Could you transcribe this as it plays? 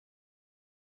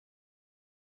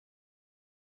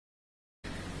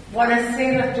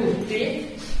Buonasera a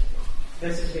tutti.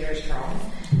 This is very strong.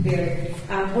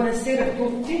 Buonasera a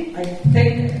tutti. I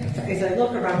think, as I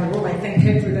look around the room, I think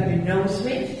everybody knows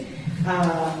me.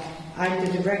 I'm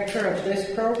the director of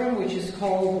this program, which is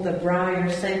called the Breyer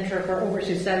Center for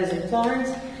Overseas Studies in Florence,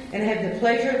 and I have the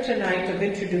pleasure tonight of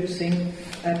introducing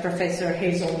Professor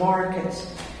Hazel Markus.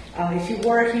 If you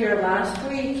were here last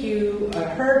week, you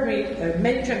heard me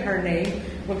mention her name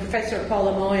when Professor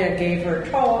Paula Moya gave her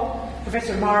talk.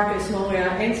 Professor Markus, Moya,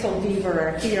 and Soldiver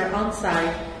are here on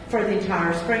site for the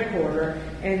entire spring quarter,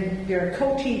 and they're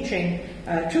co-teaching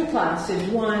two classes,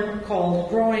 one called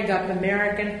Growing Up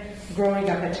American, Growing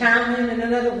Up Italian, and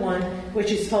another one which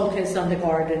is focused on the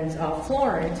gardens of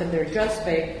Florence, and they're just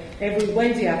back every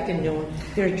Wednesday afternoon.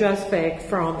 They're just back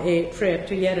from a trip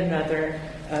to yet another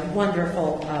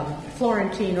wonderful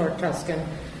Florentine or Tuscan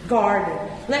garden.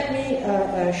 Let me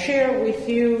share with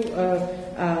you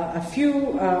a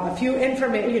few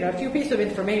pieces of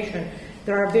information.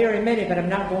 There are very many, but I'm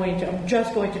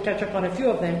just going to touch upon a few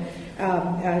of them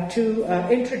to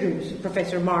introduce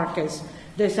Professor Markus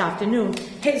this afternoon.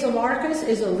 Hazel Markus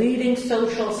is a leading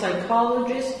social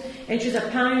psychologist, and she's a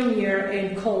pioneer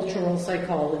in cultural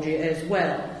psychology as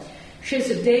well. She's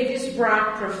a Davis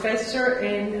Brock professor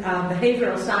in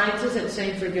behavioral sciences at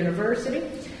Stanford University.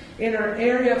 In her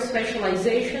area of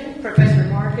specialization, Professor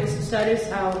Markus studies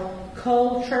how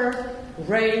culture,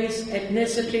 race,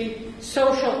 ethnicity,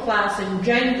 social class, and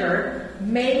gender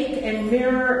make and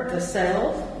mirror the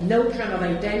self, notion of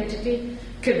identity,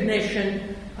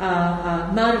 cognition,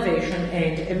 motivation,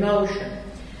 and emotion.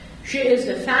 She is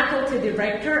the faculty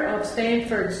director of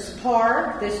Stanford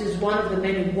SPARK. This is one of the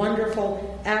many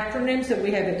wonderful acronyms that we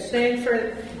have at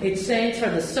Stanford. It stands for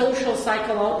the Social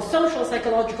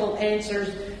Psychological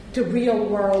Answers to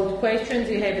Real-World Questions.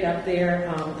 You have it up there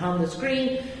on the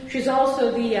screen. She's also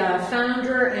the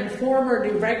founder and former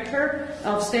director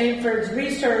of Stanford's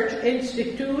Research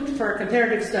Institute for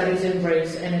Comparative Studies in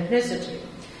Race and Ethnicity.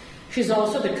 She's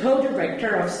also the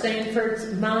co-director of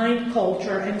Stanford's Mind,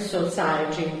 Culture, and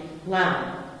Society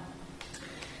Lab.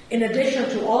 In addition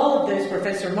to all of this,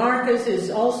 Professor Markus is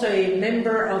also a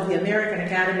member of the American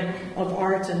Academy of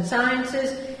Arts and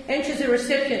Sciences, and she's the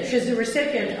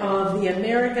recipient of the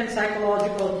American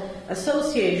Psychological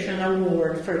Association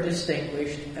Award for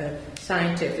Distinguished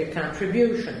Scientific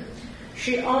Contribution.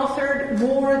 She authored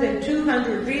more than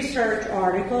 200 research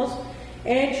articles,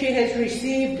 and she has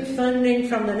received funding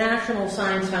from the National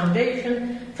Science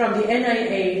Foundation, from the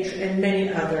NIH, and many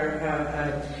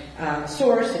other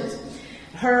sources.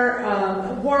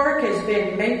 Her work has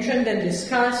been mentioned and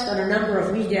discussed on a number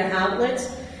of media outlets.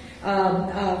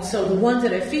 So the ones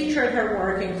that have featured her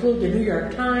work include the New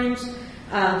York Times,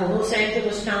 the Los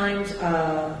Angeles Times,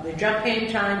 the Japan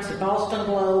Times, the Boston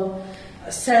Globe,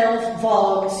 Self,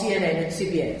 Vogue, CNN, and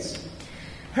CBS.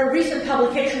 Her recent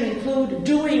publications include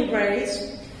Doing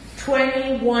Grace,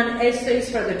 21 Essays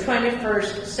for the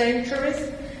 21st Century.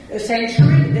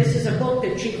 This is a book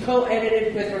that she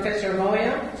co-edited with Professor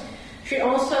Moya. She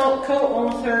also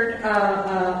co-authored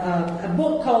a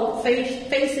book called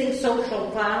Facing Social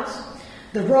Class,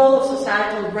 The Role of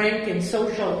Societal Rank in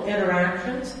Social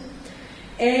Interactions.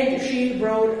 And she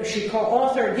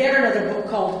co-authored yet another book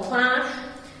called Clash,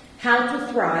 How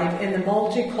to Thrive in the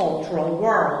Multicultural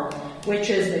World, which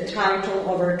is the title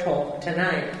of her talk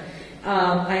tonight.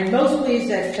 I'm most pleased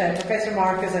that Professor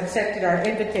Markus accepted our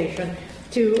invitation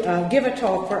to give a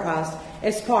talk for us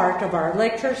as part of our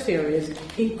lecture series,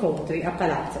 Incontri a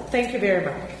Palazzo. Thank you very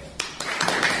much.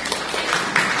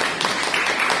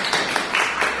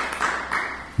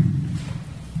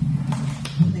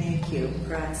 Thank you.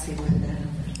 Grazie, Linda,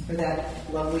 for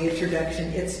that lovely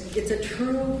introduction. It's a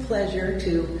true pleasure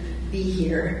to be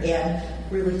here and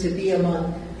really to be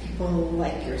among people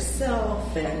like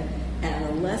yourself and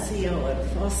Alessio and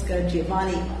Fosca,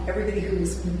 Giovanni, everybody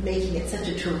who's making it such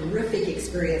a terrific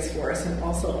experience for us, and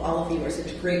also all of you are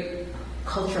such great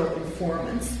cultural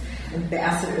informants,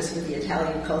 ambassadors for the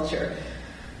Italian culture.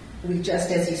 We just,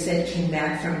 as you said, came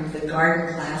back from the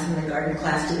garden class, and the garden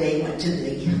class today went to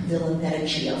the Villa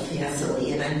Medici of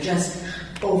Fiesole, and I'm just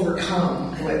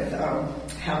overcome with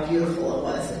how beautiful it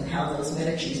was and how those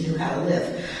Medicis knew how to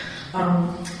live.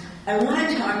 I want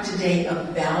to talk today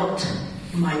about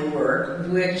my work,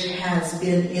 which has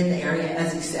been in the area,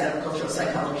 as you said, of cultural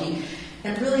psychology.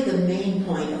 And really the main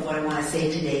point of what I want to say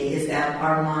today is that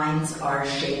our minds are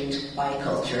shaped by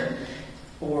culture.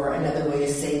 Or another way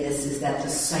to say this is that the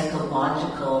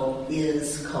psychological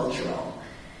is cultural.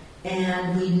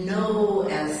 And we know,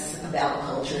 as about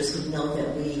cultures, we know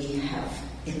that we have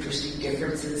interesting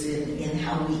differences in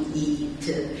how we eat,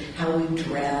 and how we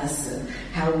dress, and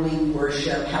how we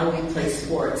worship, how we play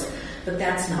sports. But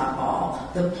that's not all.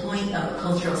 The point of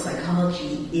cultural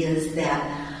psychology is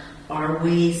that our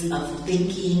ways of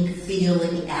thinking,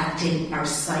 feeling, acting, our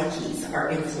psyches are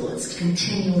influenced,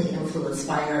 continually influenced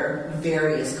by our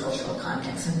various cultural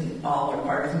contexts. And we all are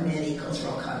part of many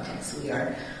cultural contexts. We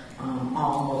are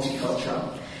all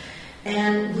multicultural.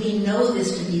 And we know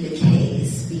this to be the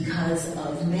case because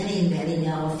of many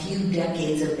now, a few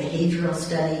decades of behavioral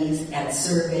studies and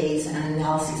surveys and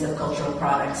analyses of cultural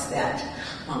products that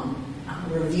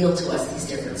reveal to us these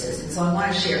differences. And so I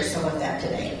want to share some of that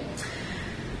today.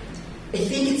 I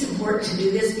think it's important to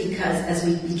do this because as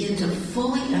we begin to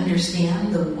fully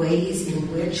understand the ways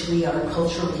in which we are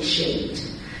culturally shaped,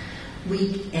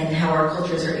 and how our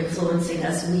cultures are influencing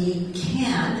us, we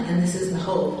can, and this is the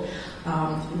hope,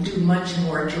 do much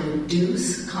more to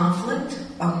reduce conflict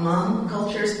among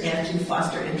cultures and to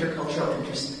foster intercultural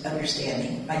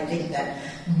understanding. I think that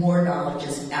more knowledge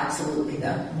is absolutely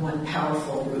the one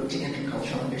powerful route to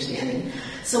intercultural understanding.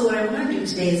 So what I want to do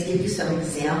today is give you some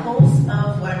examples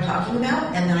of what I'm talking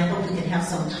about, and then I hope we can have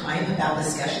some time about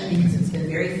discussion because it's been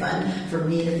very fun for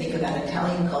me to think about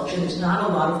Italian culture. There's not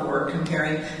a lot of work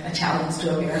comparing Italians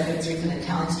to Americans or even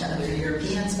Italians to other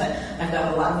Europeans, but I've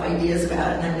got a lot of ideas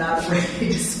about it and I'm not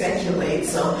afraid to speculate,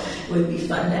 so it would be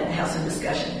fun to have some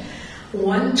discussion.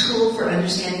 One tool for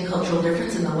understanding cultural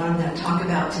difference, and the one I'm going to talk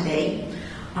about today,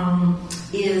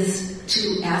 is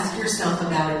to ask yourself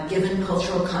about a given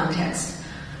cultural context.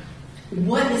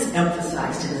 What is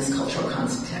emphasized in this cultural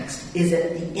context? Is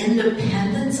it the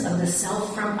independence of the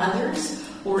self from others,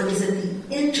 or is it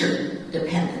the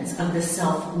interdependence of the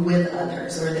self with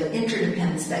others, or the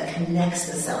interdependence that connects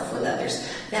the self with others?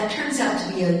 That turns out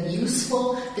to be a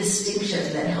useful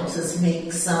distinction that helps us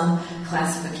make some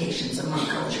classifications among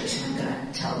cultures, and I'm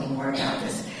going to tell you more about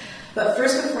this. But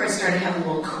first, before I start, I have a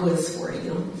little quiz for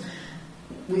you.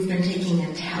 We've been taking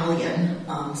Italian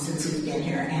since we've been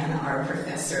here, and our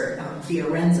professor,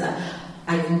 Fiorenza,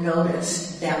 I've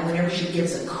noticed that whenever she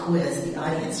gives a quiz, the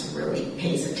audience really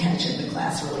pays attention, the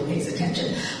class really pays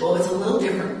attention. Well, what's a little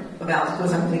different about the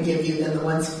quiz I'm going to give you than the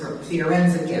ones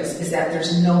Fiorenza gives is that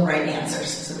there's no right answers,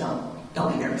 so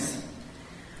don't be nervous.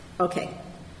 Okay.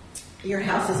 Your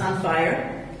house is on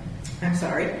fire. I'm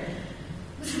sorry.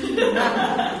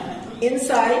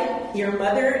 Inside, your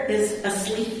mother is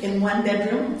asleep in one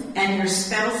bedroom and your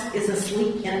spouse is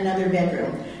asleep in another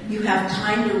bedroom. You have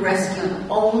time to rescue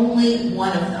only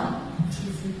one of them.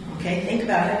 Okay, think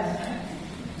about it.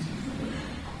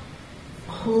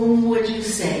 Whom would you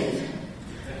save?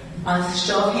 A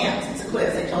show of hands. It's a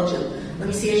quiz, I told you. Let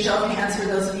me see a show of hands for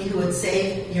those of you who would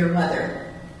save your mother.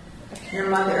 Your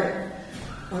mother.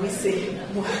 Let me see. Okay.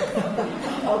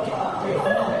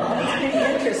 It's pretty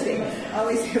interesting. Let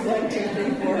me see. 1, 2,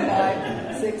 3, 4,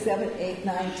 5, 6, 7, 8,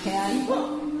 9, 10.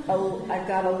 Oh, I've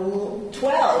got a 12.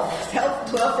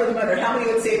 12 for the mother. How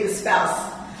many would save the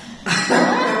spouse?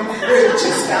 There's 2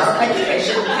 spouses. I think I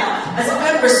shouldn't count.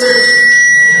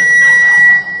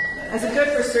 As a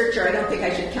good researcher, I don't think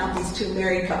I should count these 2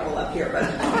 married couple up here. But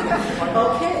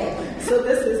okay. So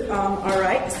this is, all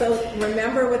right. So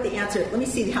remember what the answer, let me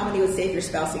see how many would save your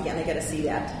spouse again. I got to see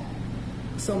that.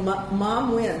 So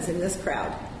mom wins in this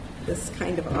crowd, this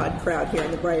kind of odd crowd here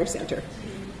in the Breyer Center.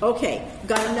 Okay,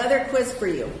 got another quiz for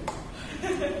you.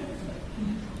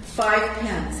 5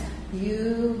 pens.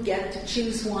 You get to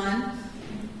choose one,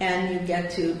 and you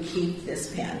get to keep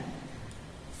this pen.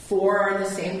 4 are the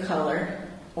same color,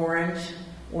 orange.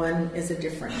 1 is a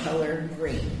different color,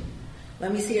 green.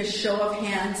 Let me see a show of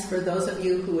hands for those of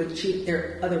you who would choose,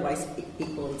 they're otherwise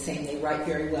equally the same, they write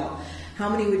very well. How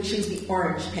many would choose the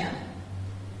orange pen?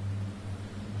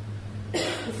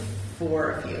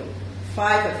 4 of you.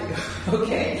 5 of you.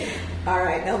 Okay. All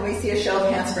right. Now let me see a show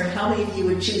of hands for how many of you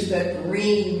would choose the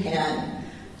green pen.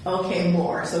 Okay,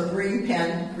 more. So green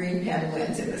pen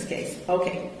wins in this case.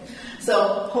 Okay.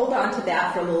 So hold on to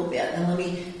that for a little bit, and let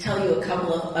me tell you a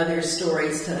couple of other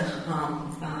stories to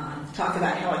talk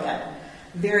about how I got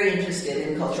very interested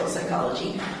in cultural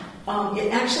psychology.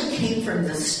 It actually came from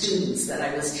the students that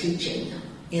I was teaching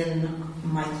in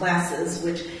my classes,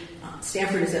 which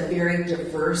Stanford is a very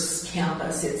diverse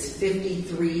campus. It's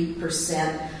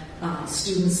 53%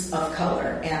 students of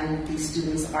color, and these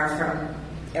students are from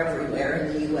everywhere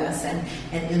in the U.S. and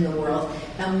in the world.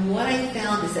 And what I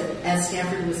found is that as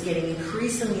Stanford was getting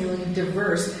increasingly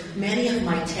diverse, many of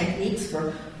my techniques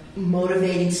for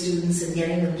motivating students and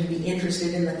getting them to be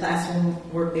interested in the classroom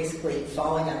were basically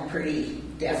falling on pretty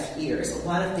deaf ears. A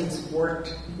lot of things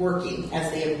weren't working as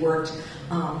they had worked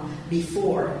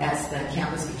before as the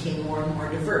campus became more and more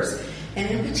diverse. And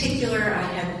in particular, I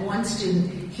had one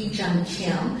student, Hee-jung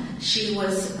Kim. She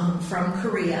was from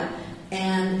Korea,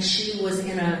 and she was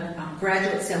in a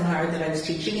graduate seminar that I was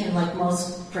teaching, and like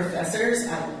most professors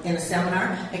in a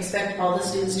seminar, I expect all the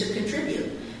students to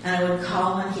contribute. And I would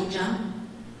call on Hee-jung,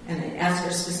 and I'd ask her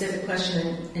a specific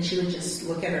question, and she would just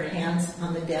look at her hands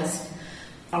on the desk.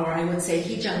 Or I would say,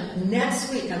 Hee-jung,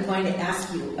 next week I'm going to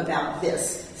ask you about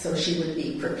this. So she would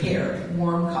be prepared,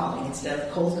 warm calling instead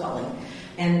of cold calling.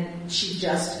 And she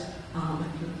just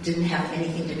didn't have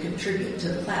anything to contribute to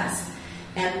the class.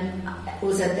 And it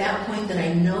was at that point that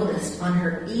I noticed on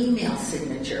her email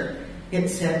signature, it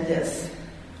said this: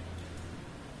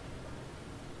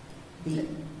 the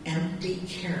empty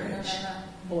carriage.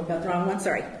 Oh, I got the wrong one,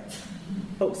 sorry.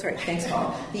 Oh, sorry, thanks,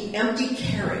 Paul. The empty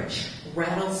carriage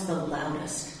rattles the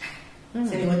loudest.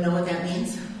 Does anyone know what that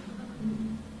means?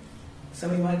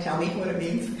 Somebody want to tell me what it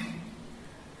means?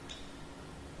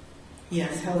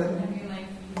 Yes, Helen? I mean, like,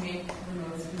 you make the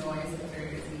most noise if there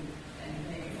isn't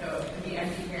anything. So, the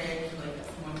empty carriage, like,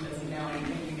 someone doesn't know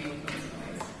anything, you make the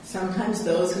most noise. Sometimes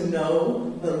those who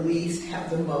know the least have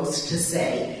the most to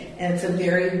say. And it's a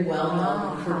very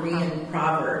well-known Korean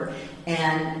proverb.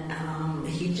 And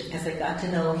as I got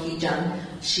to know Hee-jung,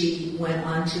 she went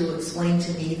on to explain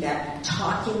to me that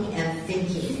talking and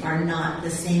thinking are not the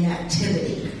same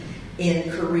activity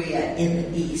in Korea,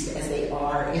 in the East, as they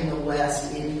are in the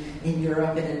West, in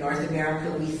Europe, and in North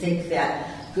America. We think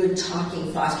that good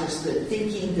talking fosters good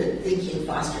thinking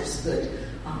fosters good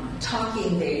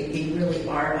talking. They really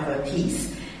are of a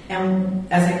piece. And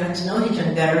as I got to know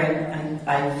Hee-jung better,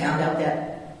 I found out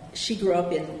that she grew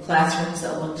up in classrooms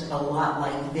that looked a lot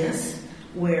like this,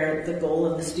 where the goal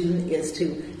of the student is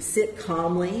to sit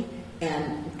calmly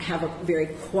and have a very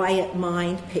quiet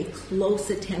mind, pay close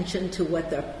attention to what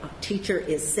the teacher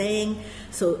is saying,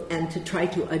 and to try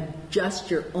to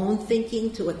adjust your own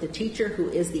thinking to what the teacher, who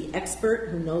is the expert,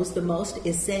 who knows the most,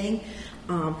 is saying.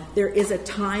 There is a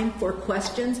time for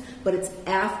questions, but it's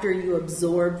after you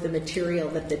absorb the material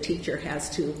that the teacher has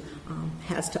to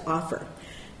offer.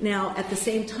 Now, at the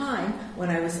same time, when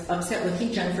I was upset with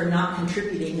Hee-jung for not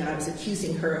contributing, and I was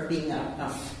accusing her of being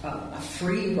a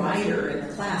free rider in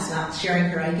the class, not sharing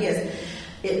her ideas,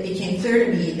 it became clear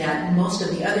to me that most of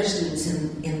the other students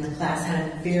in the class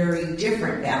had a very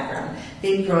different background.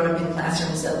 They'd grown up in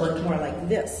classrooms that looked more like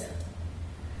this.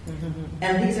 Mm-hmm.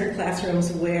 And these are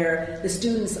classrooms where the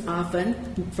students often,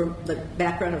 from the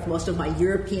background of most of my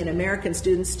European American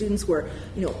students were,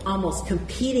 almost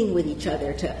competing with each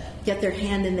other to get their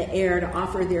hand in the air, to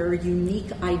offer their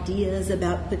unique ideas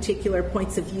about particular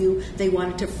points of view. They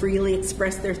wanted to freely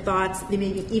express their thoughts. They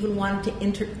maybe even wanted to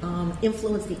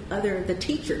influence the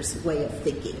teacher's way of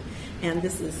thinking. And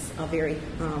this is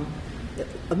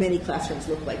many classrooms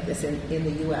look like this in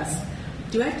the U.S.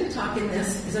 Do I have to talk in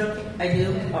this? Is it okay? I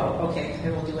do? Oh, okay.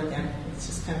 I will do it then. It's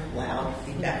just kind of loud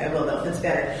feedback. I will know if it's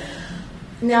better.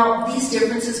 Now, these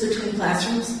differences between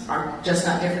classrooms are just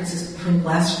not differences between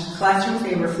classrooms.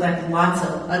 They reflect lots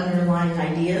of underlying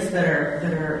ideas that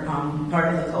are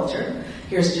part of the culture.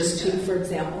 Here's just two, for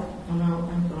example. Oh, no,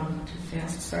 I'm going too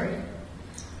fast. Sorry.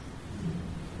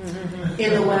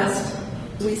 In the West,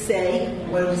 we say,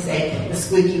 what do we say? The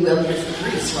squeaky wheel gets the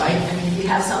grease, right? I mean, if you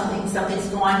have something's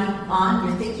going on,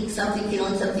 you're thinking something,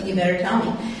 feeling something, you better tell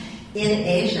me. In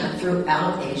Asia,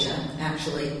 throughout Asia,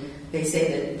 actually, they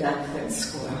say that duck that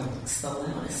squawks the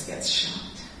loudest gets shot.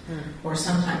 Or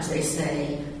sometimes they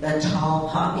say the tall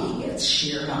poppy gets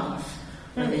sheared off.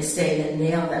 Or they say the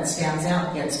nail that stands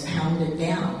out gets pounded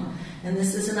down. And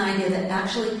this is an idea that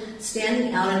actually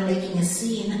standing out and making a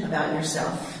scene about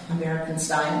yourself, American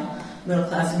style,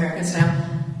 middle-class American style,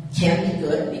 can be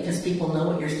good because people know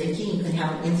what you're thinking. You can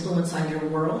have an influence on your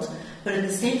world. But at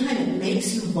the same time, it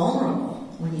makes you vulnerable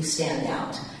when you stand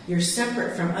out. You're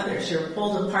separate from others. You're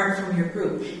pulled apart from your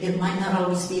group. It might not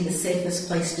always be the safest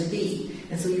place to be.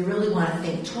 And so you really want to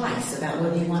think twice about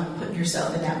whether you want to put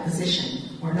yourself in that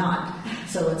position or not.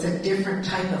 So it's a different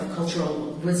type of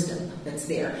cultural wisdom that's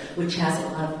there, which has a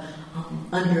lot of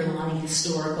underlying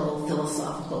historical,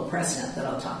 philosophical precedent that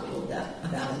I'll talk a little bit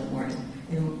about in the morning,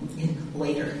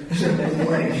 later in the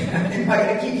morning. I'm not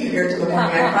going to keep you here till the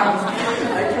morning,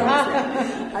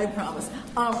 I promise.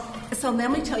 So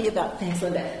let me tell you about things,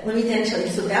 Linda. Let me then tell you,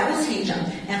 so that was Hee-jung.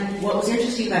 And what was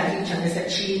interesting about Hee-jung is that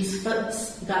she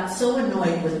got so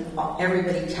annoyed with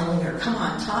everybody telling her, come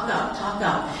on, talk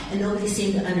up. And nobody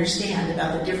seemed to understand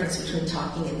about the difference between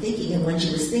talking and thinking. And when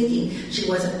she was thinking, she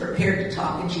wasn't prepared to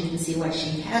talk and she didn't see why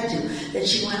she had to. That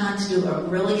she went on to do a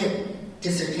brilliant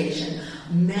dissertation,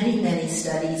 many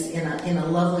studies in a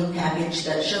lovely package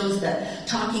that shows that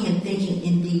talking and thinking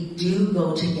indeed do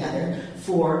go together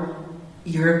for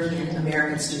European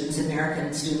American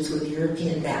students with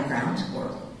European background,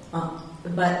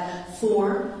 but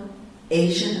for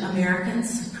Asian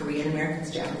Americans, Korean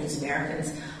Americans, Japanese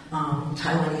Americans,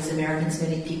 Taiwanese Americans,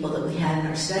 many people that we had in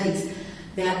our studies,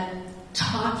 that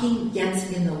talking gets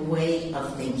in the way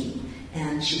of thinking.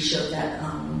 And she showed that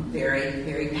very,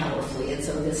 very powerfully. And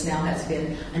so this now has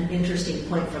been an interesting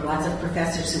point for lots of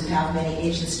professors who have many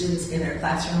Asian students in their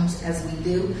classrooms, as we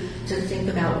do, to think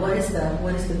about what is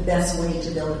the best way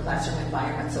to build a classroom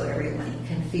environment so everyone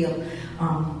can feel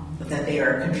that they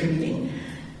are contributing.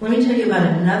 Let me tell you about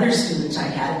another student I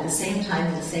had at the same time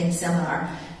at the same seminar,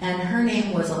 and her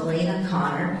name was Elena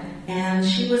Connor, and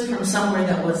she was from somewhere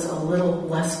that was a little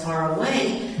less far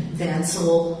away than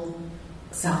Seoul,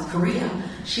 South Korea.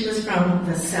 She was from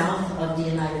the south of the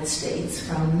United States,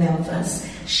 from Memphis.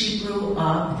 She grew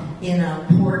up in a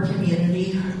poor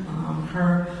community.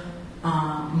 Her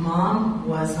mom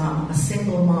was a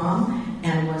single mom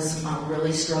and was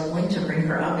really struggling to bring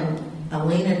her up. And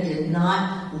Elena did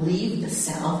not leave the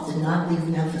South, did not leave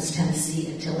Memphis,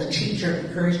 Tennessee, until a teacher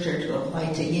encouraged her to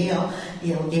apply to Yale.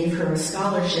 Yale gave her a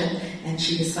scholarship, and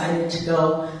she decided to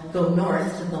go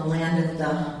north to the land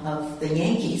of the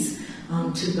Yankees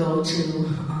to go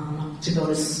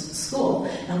to school.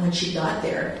 And when she got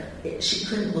there, she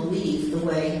couldn't believe the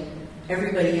way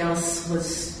everybody else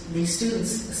was. These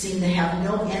students seemed to have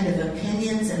no end of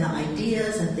opinions and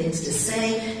ideas and things to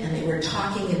say, and they were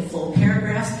talking in full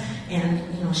paragraphs.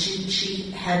 And she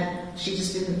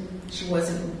didn't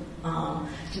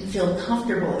feel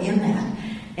comfortable in that.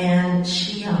 And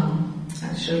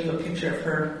I'll show you a picture of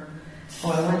her.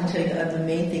 Oh, I wanted to tell you the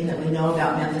main thing that we know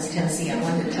about Memphis, Tennessee. I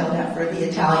wanted to tell that for the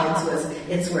Italians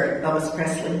it's where Elvis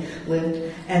Presley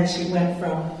lived, and she went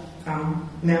from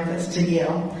Memphis to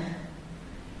Yale.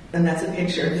 And that's a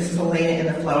picture. This is Elena in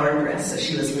a flower dress, so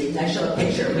she was leaving. I show a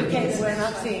picture of her. Okay, we're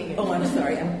not seeing it. Oh, I'm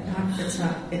sorry. It's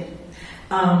not it.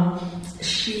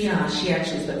 She actually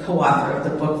is the co-author of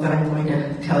the book that I'm going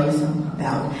to tell you some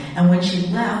about. And when she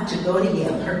left to go to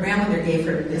Yale, her grandmother gave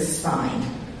her this sign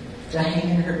to hang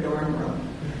in her dorm room,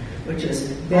 which is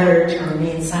better to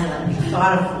remain silent and be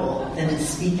thoughtful than to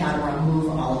speak out or remove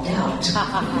all doubt.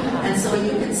 And so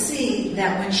you can see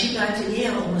that when she got to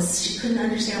Yale, she couldn't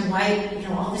understand why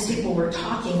all these people were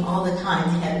talking all the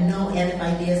time. They had no end of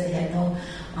ideas. They had no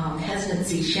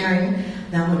hesitancy sharing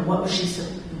them. And what was she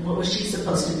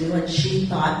supposed to do? And she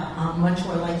thought, much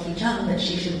more like Hazel, that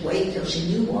she should wait till she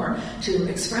knew more to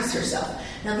express herself.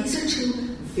 Now, these are two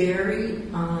very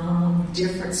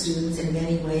different students in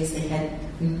many ways. They had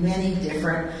many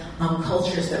different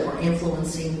cultures that were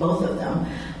influencing both of them.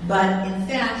 But in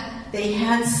fact, they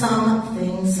had some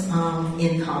things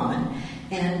in common.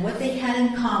 And what they had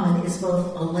in common is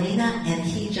both Elena and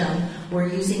Hazel were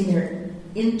using their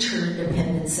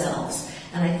interdependent selves.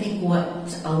 And I think what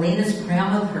Elena's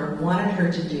grandmother wanted her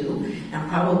to do, and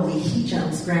probably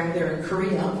Hajal's grandmother in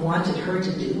Korea wanted her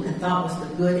to do, and thought was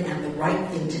the good and the right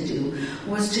thing to do,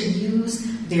 was to use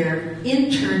their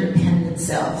interdependent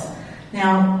selves.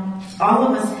 Now, all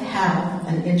of us have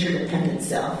an interdependent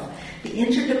self. The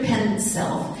interdependent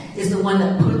self is the one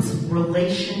that puts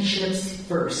relationships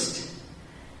first.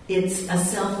 It's a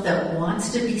self that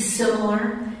wants to be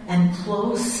similar and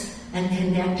close and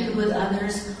connected with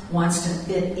others, wants to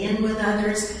fit in with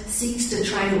others, seeks to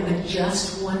try to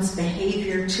adjust one's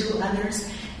behavior to others,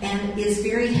 and is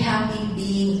very happy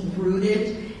being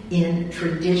rooted in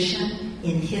tradition,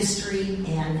 in history,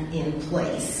 and in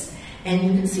place. And you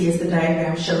can see, as the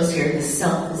diagram shows here, the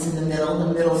self is in the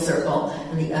middle circle,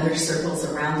 and the other circles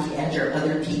around the edge are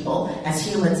other people. As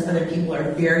humans, other people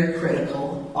are very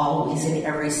critical, always, in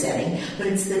every setting. But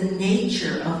it's the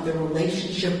nature of the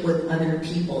relationship with other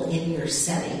people in your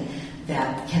setting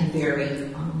that can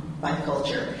vary by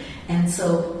culture. And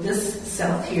so this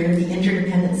self here, the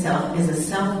interdependent self, is a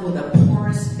self with a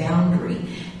porous boundary,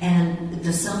 and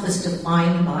the self is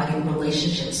defined by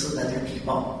relationships with other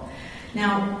people.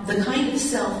 Now, the kind of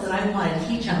self that I wanted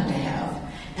Hazel to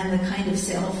have, and the kind of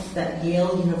self that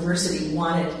Yale University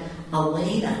wanted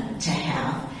Elena to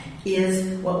have,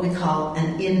 is what we call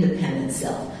an independent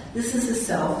self. This is a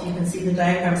self, you can see the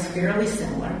diagram's fairly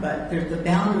similar, but the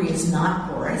boundary is not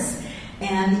porous.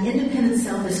 And the independent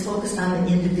self is focused on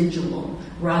the individual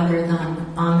rather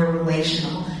than on the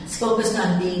relational. It's focused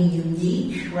on being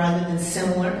unique rather than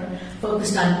similar,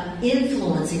 focused on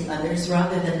influencing others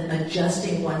rather than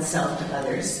adjusting oneself to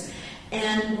others,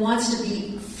 and wants to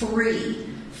be free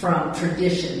from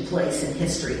tradition, place, and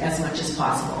history as much as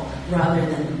possible rather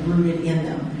than rooted in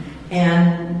them.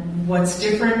 And what's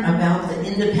different about the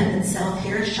independent self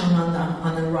here, shown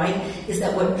on the right, is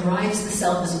that what drives the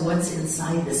self is what's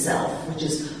inside the self, which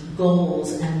is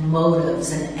goals and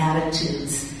motives and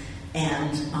attitudes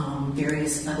and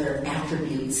various other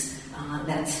attributes.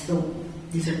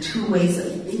 These are two ways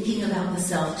of thinking about the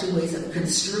self, two ways of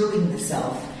construing the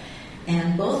self.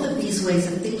 And both of these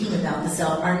ways of thinking about the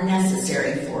self are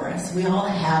necessary for us. We all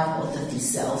have both of these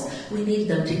selves. We need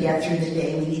them to get through the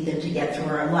day. We need them to get through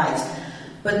our lives.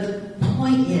 But the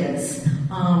point is,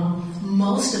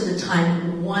 most of the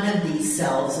time, one of these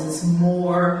selves is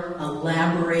more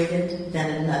elaborated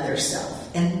than another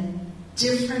self. And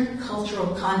different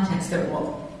cultural contexts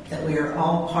that we are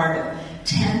all part of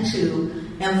tend to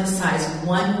emphasize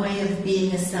one way of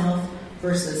being a self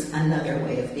versus another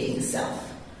way of being a self.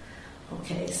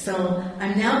 Okay, so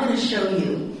I'm now going to show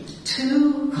you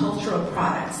two cultural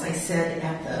products. I said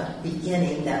at the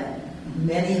beginning that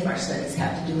many of our studies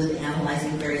have to do with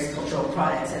analyzing various cultural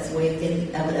products as a way of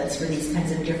getting evidence for these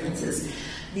kinds of differences.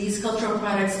 These cultural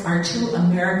products are two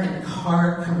American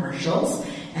car commercials,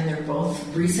 and they're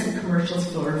both recent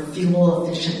commercials for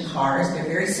fuel-efficient cars. They're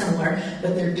very similar,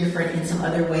 but they're different in some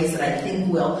other ways that I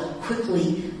think will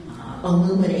quickly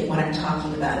illuminate what I'm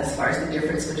talking about as far as the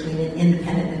difference between an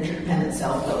independent and interdependent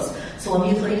self goes. So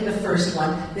let me play you the first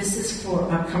one. This is for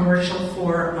a commercial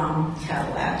for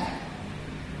Cadillac.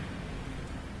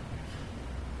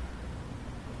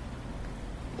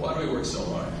 Why do we work so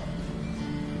hard?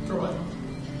 For what?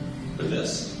 For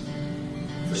this?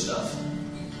 For stuff?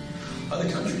 Other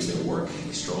countries, they work,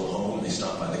 they stroll home, they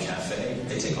stop by the cafe,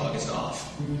 they take August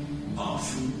off.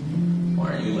 Off.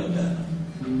 Why are you like that?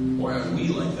 Why aren't we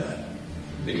like that?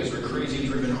 Because we're crazy,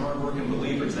 driven, hard-working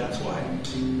believers, that's why.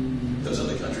 Those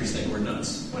other countries think we're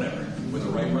nuts. Whatever. We're the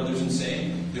Wright brothers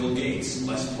insane. Bill Gates,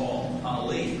 Les Paul,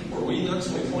 Ali. Were we nuts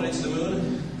when we pointed to the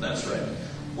moon? That's right.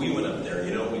 We went up there,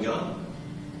 you know what we got?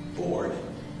 Bored.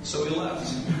 So we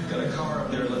left. Got a car up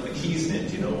there, left the keys in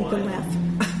it. You know why?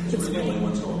 Because we're the only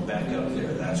ones going back up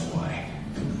there, that's why.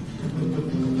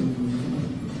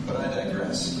 But I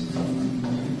digress.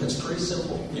 It's pretty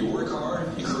simple. You work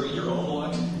hard, you create your own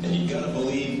luck, and you gotta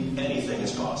believe anything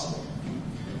is possible.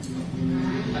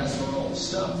 As for all the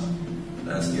stuff,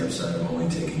 that's the upside of only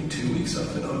taking 2 weeks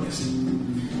off in August.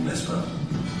 That's fun.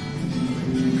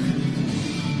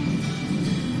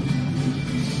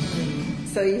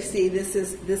 So you see, this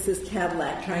is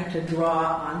Cadillac trying to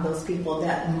draw on those people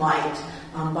that might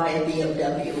buy a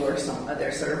BMW or some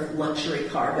other sort of luxury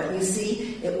car. But you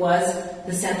see, it was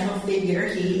the central figure.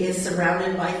 He is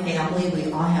surrounded by family.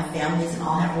 We all have families and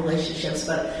all have relationships,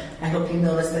 but I hope you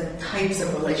notice the types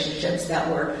of relationships that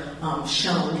were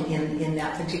shown in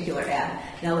that particular ad.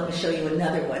 Now let me show you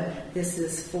another one. This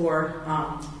is for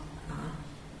a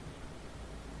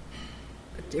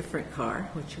different car,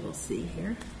 which you will see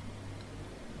here.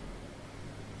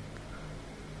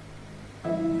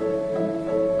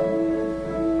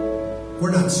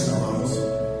 We're not supermodels.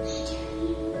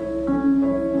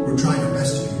 We're trying our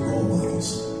best to be role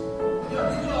models.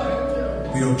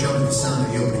 We don't jump at the sound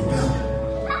of the opening bell.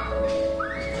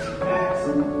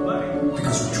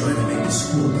 Because we're trying to make the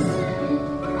school better.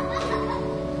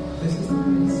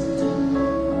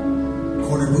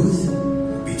 Corner booth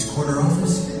beats corner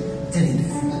office any day.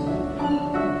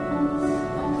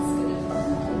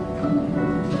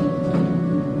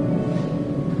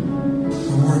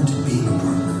 We're more into being a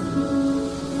partner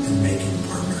and making a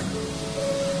partner.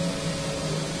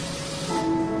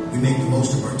 We make the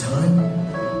most of our time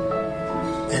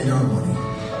and our money.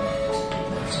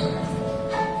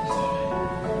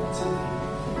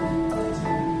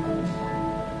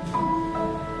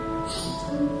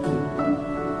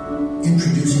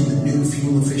 Introducing the new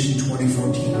fuel-efficient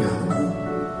 2014 Malibu,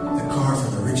 the car for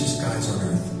the richest guys on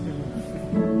earth.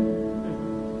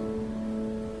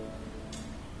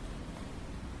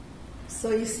 So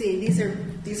you see, these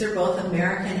are both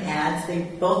American ads. They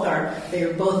are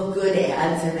both good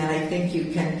ads, and then I think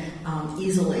you can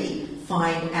easily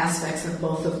find aspects of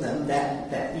both of them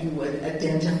that you would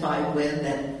identify with.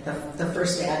 That the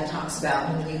first ad talks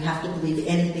about when you have to believe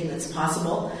anything that's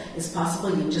possible is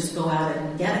possible. You just go out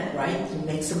and get it, right? You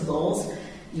make some goals,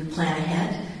 you plan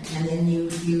ahead, and then you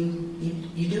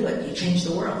do it. You change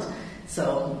the world.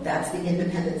 So that's the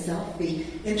independent self. The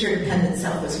interdependent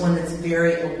self is one that's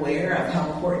very aware of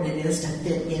how important it is to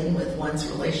fit in with one's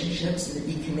relationships and to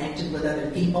be connected with other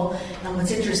people. And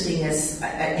what's interesting is,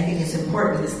 I think it's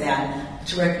important, is that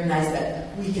to recognize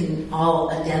that we can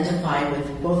all identify with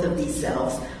both of these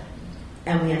selves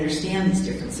and we understand these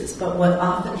differences. But what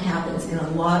often happens in a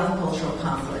lot of cultural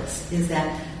conflicts is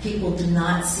that people do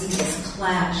not see this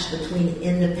clash between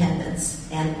independence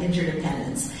and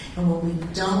interdependence. And when we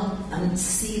don't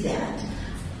see that,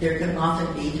 there can often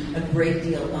be a great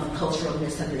deal of cultural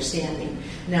misunderstanding.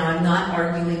 Now, I'm not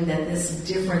arguing that this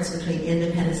difference between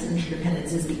independence and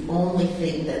interdependence is the only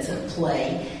thing that's at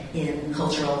play in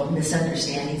cultural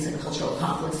misunderstandings and cultural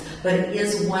conflicts, but it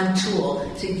is one tool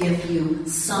to give you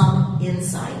some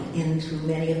insight into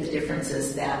many of the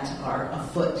differences that are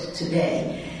afoot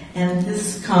today. And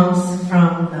this comes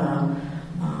from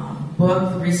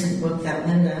the recent book that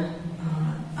Linda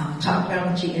talked about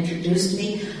when she introduced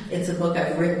me. It's a book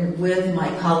I've written with my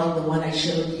colleague, the one I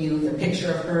showed you, the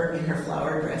picture of her in her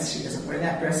flower dress. She doesn't wear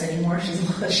that dress anymore.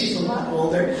 She's a lot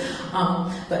older.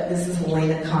 But this is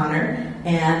Helena Connor,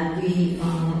 and we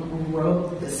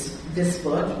wrote this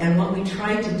book. And what we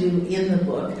tried to do in the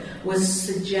book was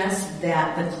suggest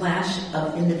that the clash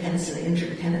of independence and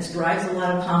interdependence drives a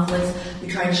lot of conflicts. We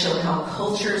tried to show how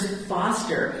cultures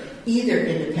foster either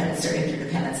independence or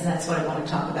interdependence, and that's what I want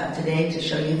to talk about today, to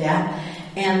show you that.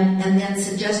 And then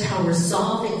suggest how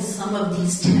resolving some of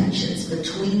these tensions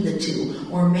between the two,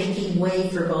 or making way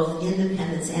for both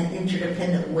independence and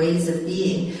interdependent ways of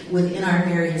being within our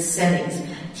various settings,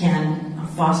 can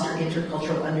foster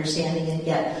intercultural understanding and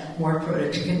get more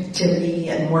productivity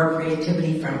and more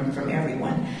creativity from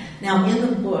everyone. Now, in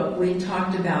the book, we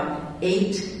talked about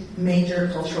 8 major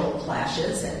cultural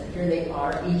clashes, and here they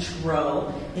are. Each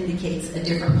row indicates a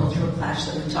different cultural clash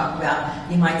that we talked about.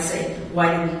 You might say,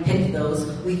 why did we pick those?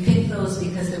 We picked those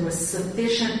because there was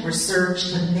sufficient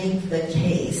research to make the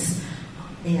case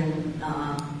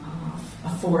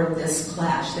for this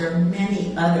clash. There are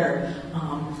many other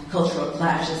cultural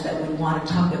clashes that we want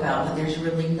to talk about, but there's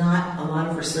really not a lot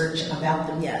of research about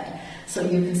them yet. So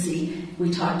you can see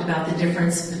we talked about the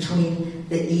difference between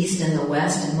the East and the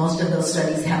West, and most of those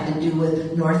studies have to do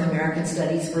with North American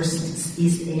studies versus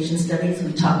East Asian studies.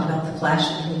 We talked about the clash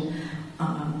between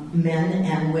men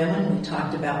and women. We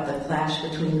talked about the clash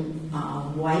between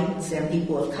whites and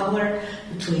people of color,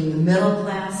 between the middle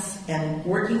class and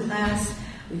working class.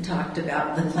 We talked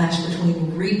about the clash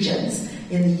between regions.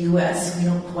 In the U.S., we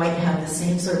don't quite have the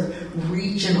same sort of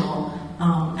regional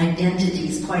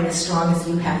identities quite as strong as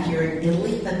you have here in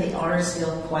Italy, but they are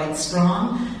still quite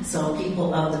strong. So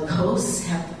people of the coasts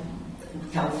have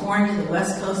California, the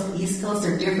West Coast, the East Coast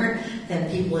are different than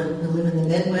people who live in the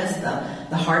Midwest,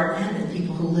 the heartland, and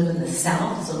people who live in the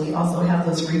South. So we also have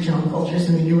those regional cultures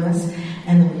in the U.S.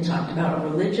 And then we talked about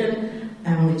religion,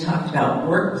 and we talked about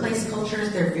workplace cultures.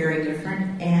 They're very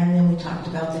different. And then we talked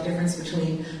about the difference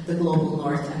between the global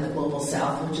North and the global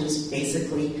South, which is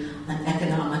basically an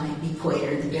economic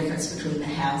equator, the difference between the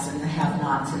haves and the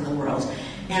have-nots in the world.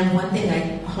 And one thing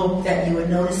I hope that you would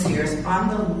notice here is on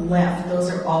the left, those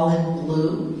are all in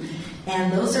blue.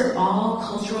 And those are all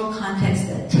cultural contexts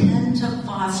that tend to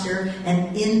foster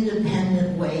an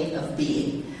independent way of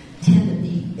being. Tend to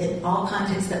be in all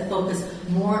contexts that focus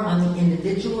more on the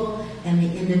individual and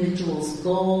the individual's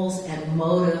goals and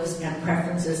motives and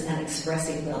preferences and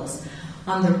expressing those.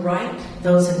 On the right,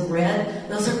 those in red,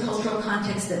 those are cultural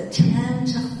contexts that tend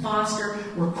to foster,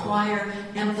 require,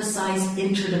 emphasize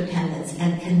interdependence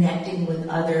and connecting with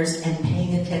others and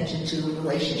paying attention to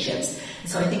relationships.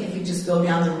 So I think if you just go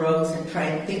down the rows and try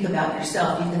and think about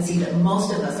yourself, you can see that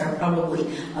most of us are probably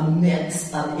a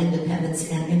mix of independence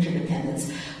and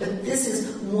interdependence. But this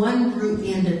is one route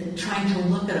into trying to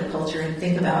look at a culture and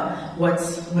think about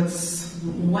what's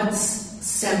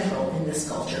central in this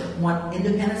culture. Want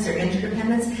independence or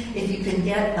interdependence? If you can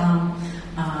get a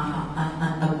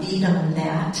beat on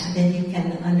that, then you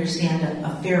can understand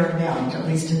a fair amount, at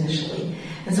least initially.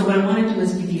 And so what I want to do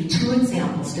is give you 2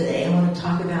 examples today. I want to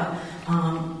talk about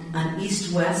an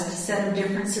East-West set of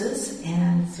differences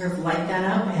and sort of light that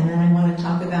up. And then I want to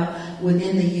talk about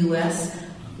within the U.S.,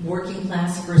 working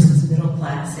class versus middle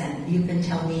class. And you can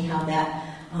tell me how that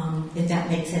if that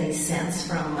makes any sense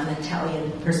from an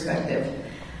Italian perspective.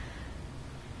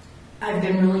 I've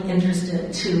been really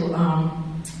interested to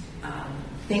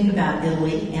think about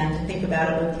Italy and to think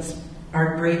about it with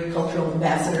our great cultural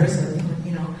ambassadors,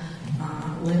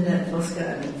 Linda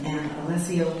Fosca and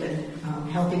Alessio have been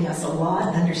helping us a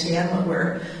lot understand what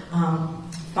we're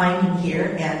finding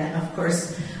here. And of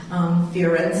course,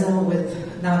 Fiorenza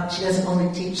she doesn't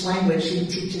only teach language, she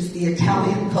teaches the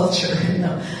Italian culture, and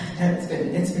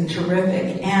it's been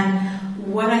terrific.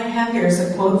 And what I have here is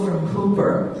a quote from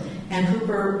Hooper, and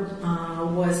Hooper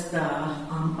was the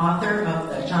author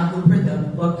of John Hooper,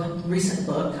 the recent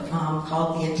book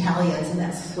called The Italians, and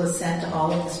that was sent to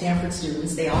all of the Stanford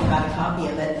students. They all got a copy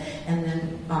of it, and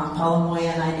then Paula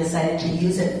Moya and I decided to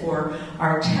use it for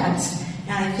our text.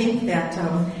 And I think that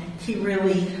he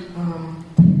really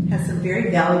has some very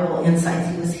valuable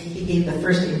insights. He gave the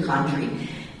first incontri,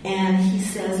 and he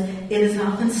says, "It has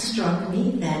often struck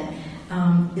me that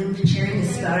Il piacere di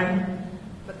stare.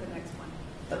 But the next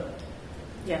one.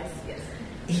 Yes.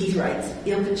 He writes,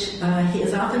 he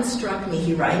has often struck me,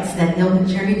 he writes, that Il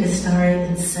piacere di stare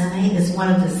insieme is one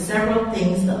of the several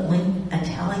things that link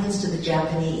Italians to the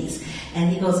Japanese. And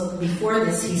he goes, before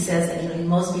this, he says that,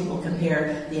 most people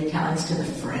compare the Italians to the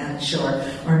French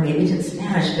or maybe to the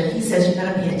Spanish, but he says you've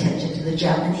got to pay attention to the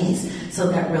Japanese. So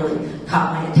that really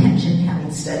caught my attention,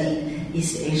 having studied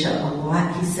East Asia a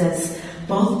lot. He says,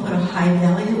 both put a high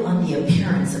value on the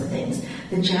appearance of things.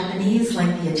 The Japanese, like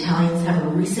the Italians, have a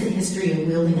recent history of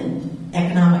wielding an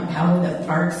economic power that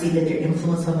far exceeded their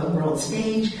influence on the world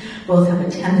stage. Both have a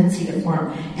tendency to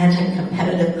form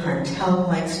anti-competitive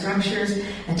cartel-like structures.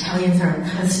 Italians are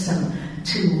accustomed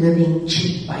to living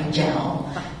cheek by jowl.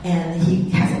 And he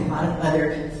has a lot of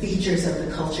other features of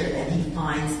the culture that he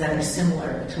finds that are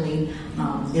similar between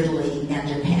Italy and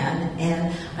Japan.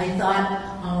 And I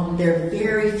thought there are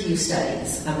very few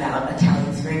studies about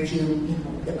Italians, very few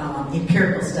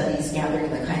empirical studies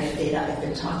gathering the kind of data I've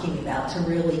been talking about to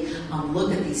really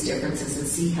look at these differences and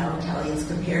see how Italians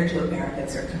compare to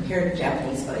Americans or compare to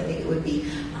Japanese, but I think it would be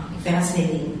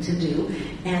fascinating to do.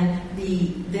 And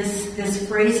this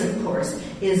phrase, of course,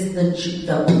 is the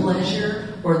pleasure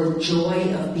or the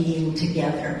joy of being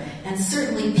together. And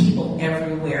certainly people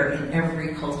everywhere in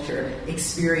every culture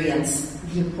experience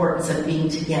the importance of being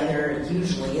together,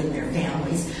 usually in their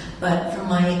families. But from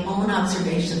my own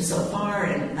observations so far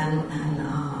and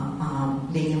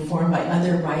being informed by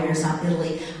other writers on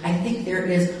Italy, I think there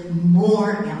is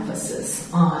more emphasis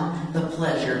on the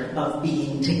pleasure of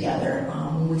being together.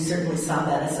 We certainly saw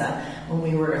that when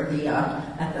we were at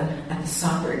the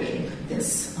soccer game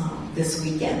this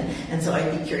weekend, and so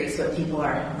I'd be curious what people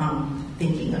are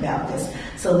thinking about this.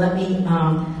 So let me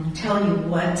tell you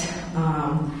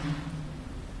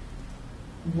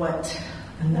what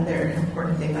another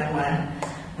important thing that I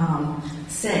want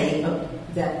to say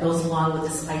that goes along with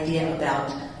this idea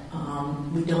about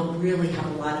we don't really have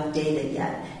a lot of data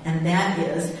yet, and that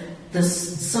is the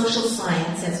social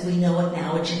science as we know it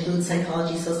now, which includes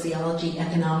psychology, sociology,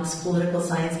 economics, political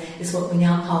science, is what we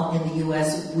now call in the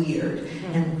U.S. WEIRD.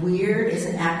 And WEIRD is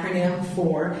an acronym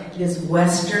for, it is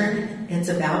Western, it's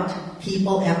about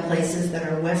people and places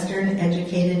that are Western,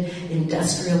 educated,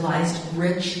 industrialized,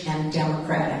 rich, and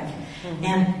democratic.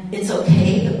 And it's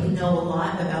okay that we know a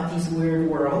lot about these weird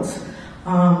worlds.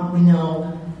 We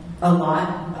know a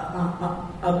lot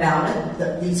about it,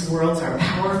 that these worlds are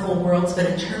powerful worlds, but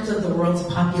in terms of the world's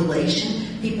population,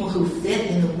 people who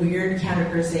fit in the weird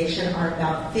categorization are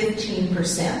about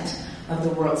 15% of the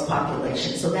world's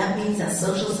population. So that means as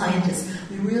social scientists,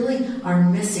 we really are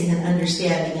missing an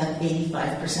understanding of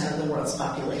 85% of the world's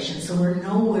population. So we're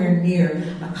nowhere near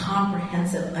a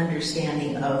comprehensive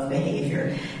understanding of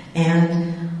behavior.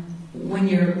 And when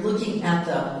you're looking at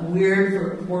the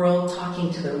weird world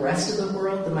talking to the rest of the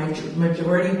world, the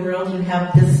majority world, you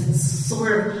have this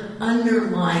sort of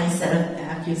underlying set of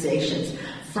accusations.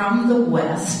 From the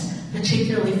West,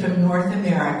 particularly from North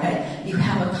America, you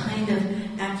have a kind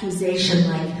of accusation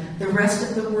like the rest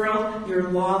of the world,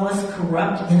 you're lawless,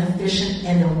 corrupt, inefficient,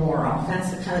 and immoral. That's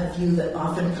the kind of view that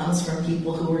often comes from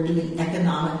people who are doing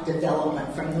economic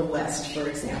development from the West, for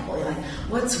example. Like,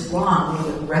 what's wrong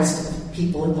with the rest of the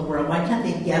people in the world? Why can't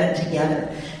they get it together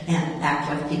and act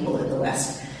like people in the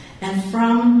West? And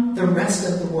from the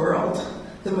rest of the world,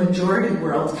 the majority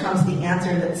world, comes the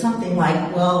answer that's something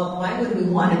like, well, why would we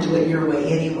want to do it your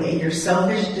way anyway? You're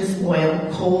selfish,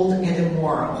 disloyal, cold, and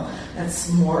immoral. That's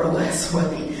more or less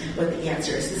what the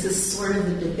answer is. This is sort of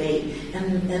the debate.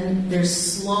 And there's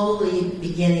slowly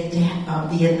beginning to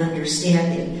be an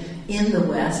understanding in the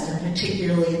West, and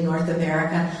particularly in North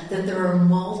America, that there are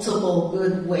multiple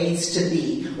good ways to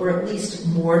be, or at least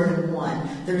more than one.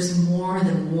 There's more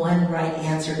than one right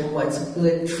answer to what's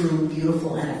good, true,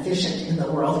 beautiful, and efficient in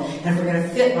the world. And if we're going to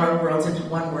fit our worlds into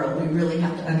one world, we really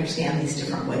have to understand these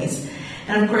different ways.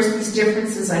 And of course, these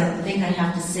differences, I don't think I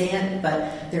have to say it,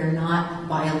 but they're not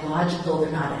biological,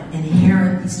 they're not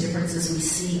inherent. These differences we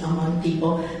see among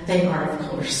people, they are, of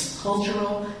course,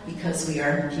 cultural, because we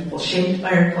are people shaped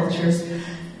by our cultures.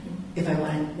 If I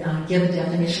want to give a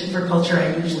definition for culture,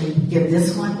 I usually give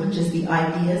this one, which is the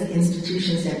ideas,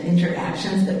 institutions, and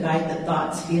interactions that guide the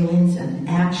thoughts, feelings, and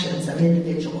actions of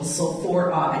individuals. So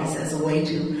 4 I's as a way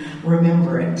to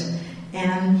remember it.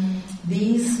 And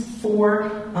these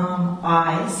 4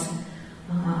 I's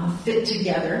fit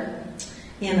together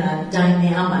in a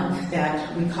dynamic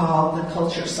that we call the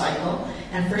culture cycle.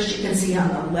 And first you can see on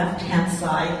the left-hand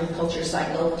side of the culture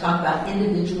cycle, talk about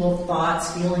individual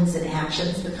thoughts, feelings, and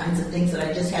actions, the kinds of things that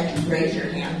I just had you raise your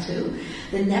hand to.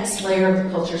 The next layer of the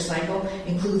culture cycle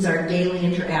includes our daily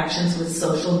interactions with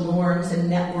social norms and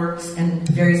networks and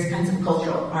various kinds of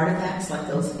cultural artifacts like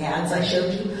those ads I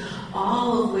showed you,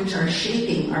 all of which are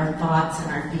shaping our thoughts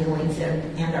and our feelings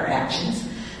and our actions.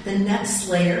 The next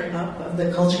layer up of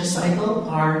the culture cycle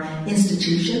are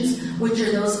institutions, which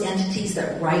are those entities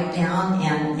that write down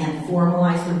and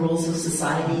formalize the rules of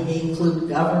society. They include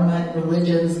government,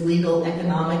 religions, legal,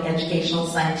 economic, educational,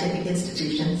 scientific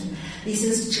institutions. These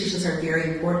institutions are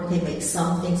very important. They make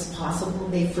some things possible.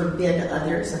 They forbid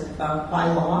others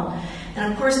by law.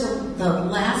 And of course, the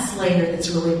last layer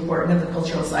that's really important of the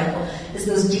cultural cycle is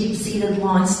those deep-seated,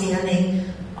 long-standing,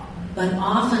 but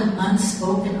often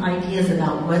unspoken ideas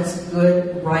about what's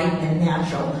good, right, and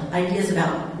natural. Ideas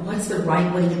about what's the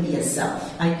right way to be a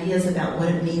self. Ideas about what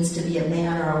it means to be a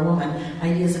man or a woman.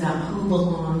 Ideas about who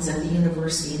belongs at the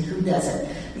university and who doesn't.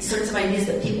 These sorts of ideas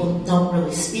that people don't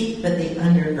really speak, but they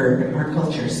undergird our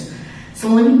cultures. So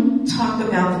let me talk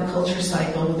about the culture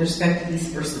cycle with respect to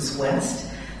East versus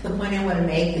West. The point I want to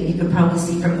make that you can probably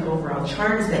see from the overall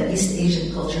chart is that East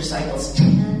Asian culture cycles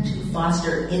tend to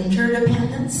foster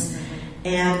interdependence,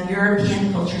 and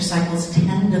European culture cycles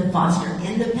tend to foster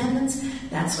independence.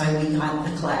 That's why we got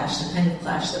the clash, the kind of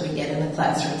clash that we get in the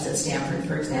classrooms at Stanford,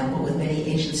 for example, with many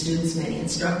Asian students, many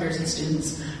instructors and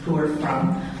students who are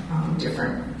from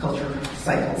different culture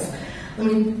cycles.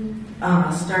 Let me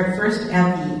start first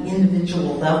at the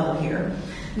individual level here.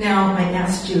 Now, I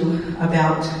asked you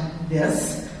about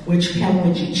this. Which pen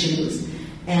would you choose?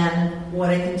 And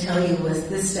what I can tell you is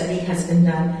this study has been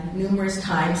done numerous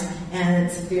times, and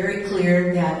it's very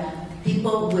clear that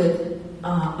people with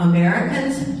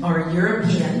Americans or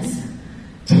Europeans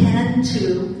tend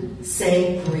to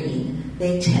say green.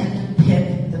 They tend to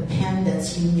pick the pen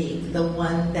that's unique, the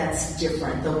one that's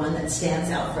different, the one that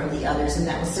stands out from the others, and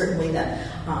that was certainly the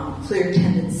clear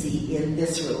tendency in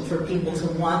this room for people to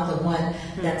want the one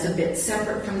that's a bit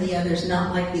separate from the others,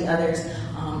 not like the others,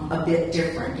 a bit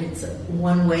different. It's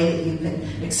one way that you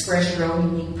can express your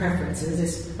own unique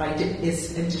preferences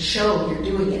and to show you're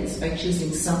doing it is by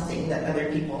choosing something that other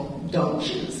people don't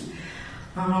choose.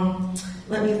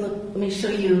 Let me show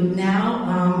you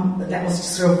now. That was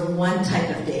sort of one type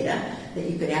of data that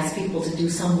you could ask people to do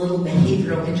some little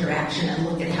behavioral interaction and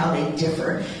look at how they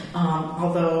differ.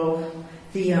 Although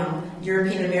the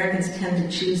European Americans tend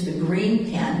to choose the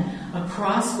green pen,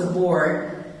 across the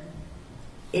board,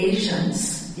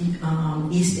 Asians,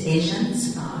 East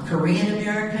Asians, Korean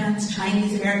Americans,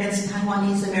 Chinese Americans,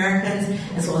 Taiwanese Americans,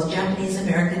 as well as Japanese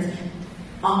Americans,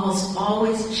 almost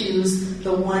always choose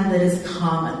the one that is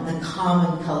common, the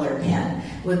common color pen.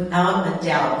 Without a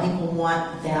doubt, people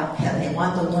want that pen. They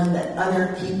want the one that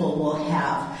other people will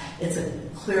have. It's a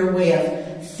clear way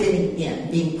of fitting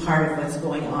in, being part of what's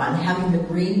going on. Having the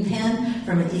green pen,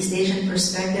 from an East Asian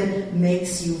perspective,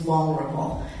 makes you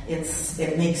vulnerable.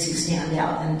 It makes you stand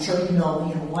out. And until you know,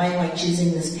 why am I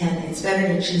choosing this pen? It's better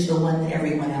to choose the one that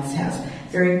everyone else has.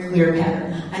 Very clear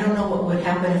pattern. I don't know what would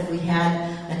happen if we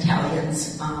had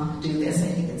Italians do this. I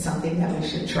think it's something that we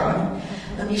should try.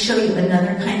 Let me show you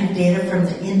another kind of data from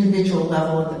the individual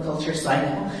level of the culture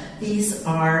cycle. These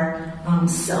are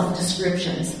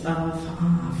self-descriptions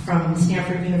from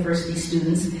Stanford University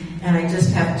students, and I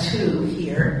just have two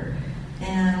here.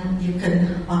 And you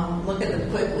can look at them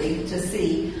quickly to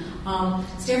see.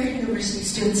 Stanford University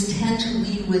students tend to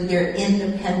lead with their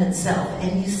independent self,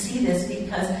 and you see this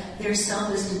because their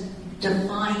self is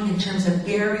defined in terms of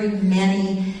very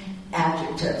many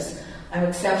adjectives. I'm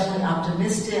exceptionally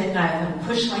optimistic. I can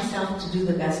push myself to do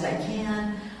the best I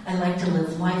can. I like to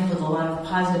live life with a lot of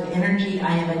positive energy. I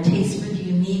have a taste for the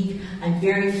unique. I'm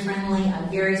very friendly. I'm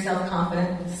very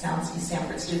self-confident. This sounds to you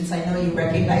Stanford students. I know you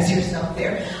recognize yourself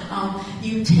there.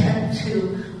 You tend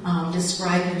to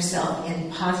describe yourself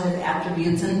in positive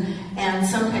attributes, and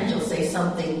sometimes you'll say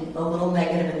something a little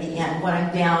negative at the end. When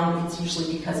I'm down, it's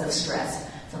usually because of stress,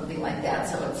 something like that.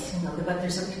 So it's, but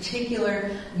there's a particular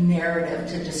narrative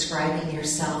to describing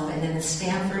yourself. And in the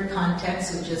Stanford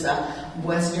context, which is a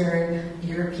Western,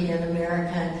 European,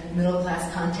 American,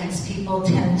 middle-class context, people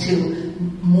tend to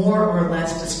more or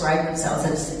less describe themselves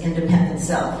as independent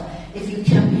self. If you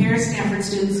compare Stanford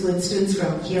students with students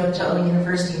from Kyoto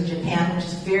University in Japan, which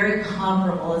is very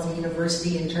comparable as a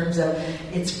university in terms of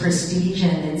its prestige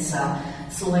and its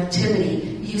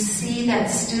selectivity, you see that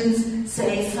students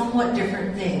say somewhat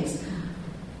different things.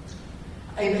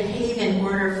 I behave in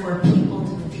order for people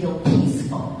to feel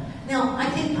peaceful. Now, I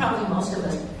think probably most of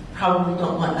us probably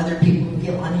don't want other people to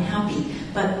feel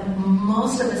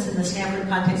most of us in the Stanford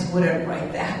context wouldn't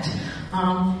write that.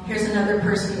 Here's another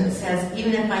person that says,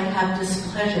 even if I have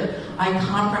displeasure, I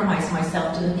compromise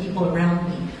myself to the people around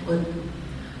me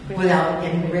without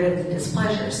getting rid of the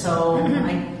displeasure. So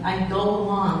I go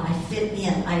along, I fit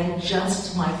in, I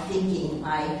adjust my thinking,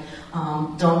 I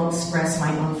don't express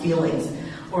my own feelings.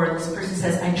 Or this person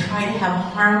says, I try to have a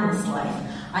harmless life.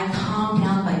 I calm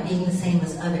down by being the same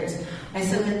as others. I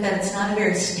submit that it's not a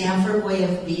very Stanford way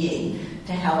of being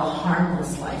to have a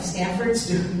harmless life. Stanford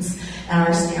students and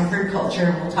our Stanford culture,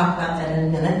 and we'll talk about that in a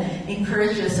minute,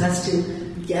 encourages us to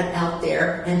get out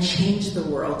there and change the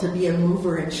world, to be a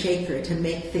mover and shaker, to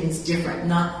make things different,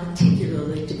 not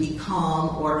particularly to be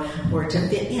calm or to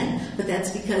fit in. But that's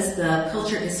because the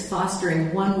culture is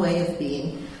fostering one way of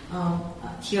being.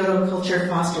 Kyoto culture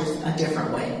fosters a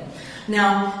different way.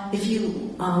 Now, if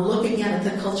you look again at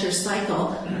the culture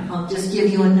cycle, I'll just give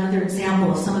you another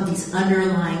example of some of these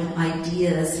underlying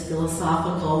ideas,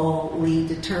 philosophically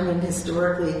determined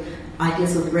historically,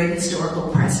 ideas with great historical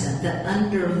precedent that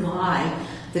underlie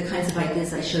the kinds of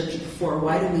ideas I showed you before.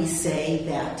 Why do we say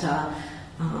that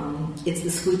it's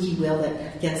the squeaky wheel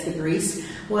that gets the grease?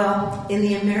 Well, in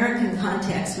the American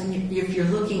context, if you're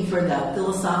looking for the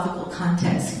philosophical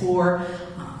context for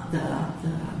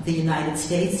the United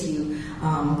States,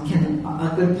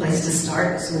 a good place to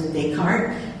start is with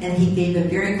Descartes, and he gave a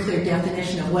very clear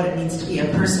definition of what it means to be a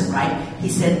person, right? He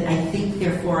said, I think,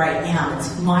 therefore I am.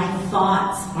 It's my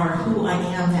thoughts are who I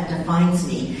am that defines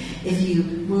me. If you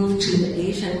move to the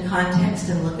Asian context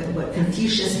and look at what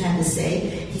Confucius had to say,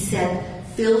 he said,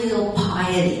 filial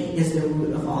piety is the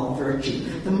root of all virtue.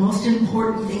 The most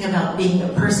important thing about being a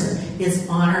person is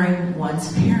honoring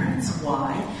one's parents.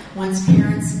 Why? One's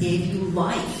parents gave you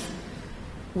life.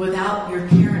 Without your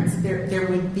parents, there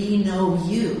would be no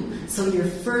you. So your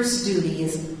first duty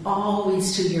is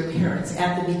always to your parents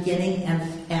at the beginning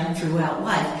and throughout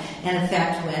life. And in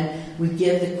fact, when we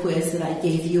give the quiz that I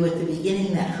gave you at the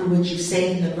beginning, that who would you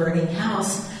save in the burning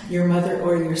house, your mother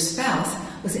or your spouse,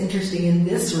 was interesting in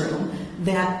this room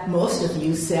that most of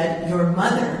you said your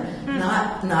mother,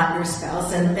 not your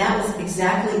spouse. And that was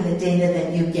exactly the data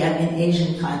that you get in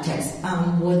Asian context.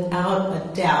 Without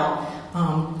a doubt,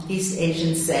 East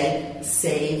Asians say,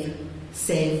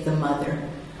 save the mother.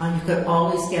 You could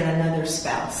always get another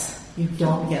spouse. You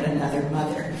don't get another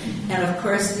mother. And of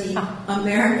course, the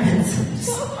Americans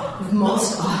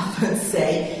most often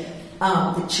say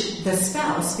the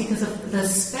spouse, because of the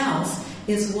spouse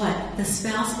is what? The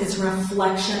spouse is a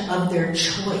reflection of their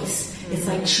choice. It's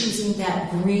like choosing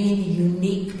that green,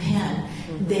 unique pen.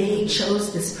 They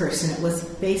chose this person. It was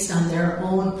based on their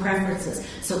own preferences.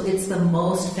 So it's the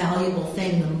most valuable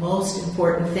thing, the most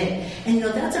important thing. And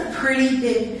that's a pretty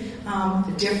big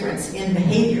difference in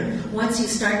behavior. Once you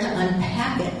start to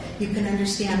unpack it, you can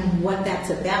understand what that's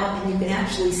about, and you can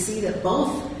actually see that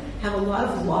both have a lot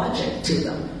of logic to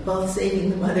them, both saving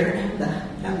the mother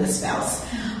and the spouse.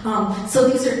 So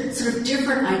these are sort of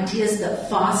different ideas that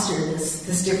foster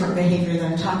this different behavior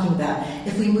that I'm talking about.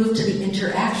 If we move to the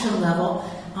interaction level,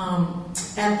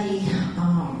 at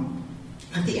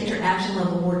the interaction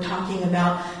level, we're talking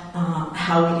about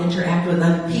how we interact with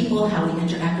other people, how we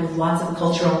interact with lots of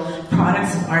cultural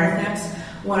products and artifacts.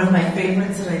 One of my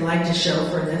favorites that I like to show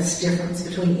for this difference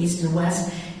between East and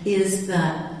West is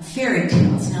the fairy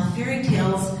tales. Now, fairy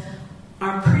tales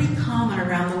are pretty common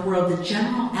around the world, the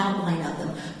general outline of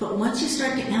them. But once you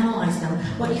start to analyze them,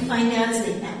 what you find out is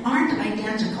they aren't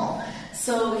identical.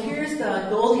 So here's the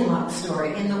Goldilocks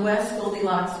story. In the West,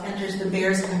 Goldilocks enters the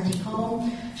bear's empty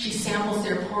home. She samples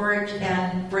their porridge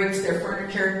and breaks their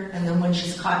furniture, and then when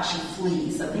she's caught, she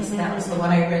flees. At least that was the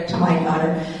one I read to my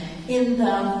daughter. In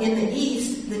the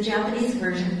East, the Japanese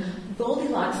version,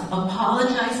 Goldilocks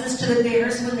apologizes to the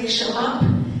bears when they show up.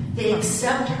 They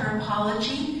accept her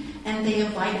apology, and they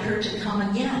invite her to come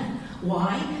again.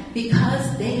 Why?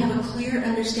 Because they have a clear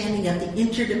understanding of the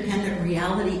interdependent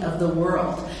reality of the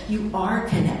world. You are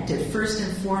connected, first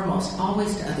and foremost,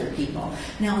 always to other people.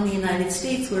 Now, in the United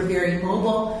States, we're very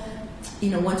mobile.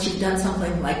 Once you've done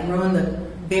something like ruin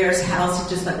the bear's house,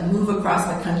 you just move across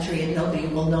the country and nobody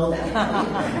will know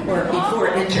that. Or before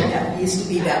internet, it used to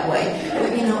be that way.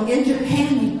 But in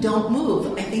Japan, you don't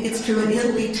move. I think it's true in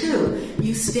Italy too.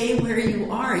 You stay where you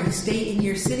are. You stay in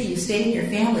your city. You stay in your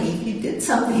family. If you did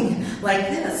something like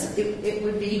this, it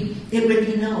would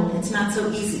be known. It's not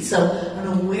so easy. So an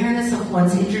awareness of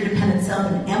one's interdependent self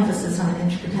and emphasis on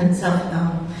interdependent self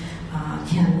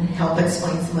can help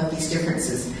explain some of these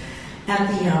differences. At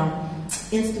the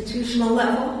institutional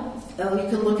level, you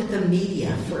can look at the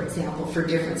media, for example, for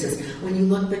differences. When you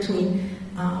look between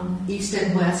East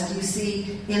and West, you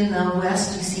see, in the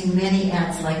West, you see many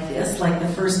ads like this, like the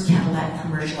first Cadillac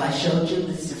commercial I showed you.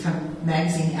 This is from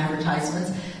magazine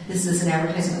advertisements. This is an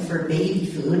advertisement for baby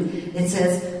food. It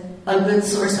says, a good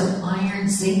source of iron,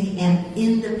 zinc, and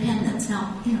independence.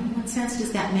 Now, what sense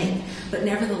does that make? But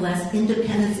nevertheless,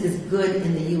 independence is good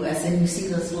in the U.S., and you see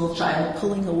this little child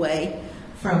pulling away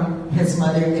from his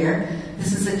mother there.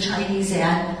 This is a Chinese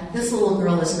ad. This little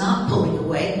girl is not pulling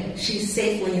away. She's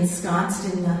safely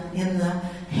ensconced in the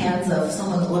hands of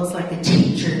someone that looks like a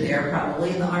teacher there,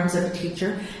 probably, in the arms of a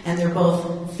teacher, and they're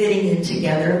both fitting in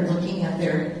together, looking at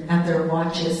their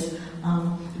watches,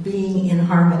 being in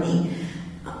harmony.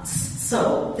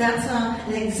 So that's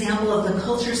an example of the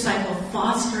culture cycle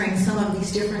fostering some of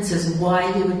these differences,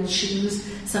 why you would choose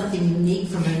something unique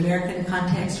from an American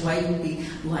context, why you would be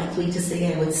likely to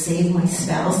say, I would save my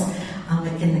spouse. I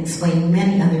can explain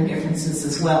many other differences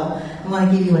as well. I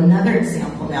want to give you another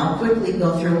example now, quickly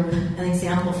go through an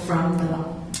example from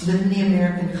within the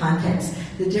American context,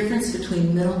 the difference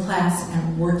between middle class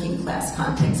and working class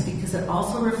context, because it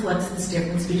also reflects this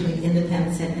difference between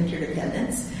independence and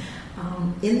interdependence.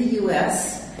 In the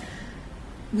U.S.,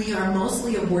 we are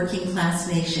mostly a working class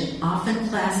nation. Often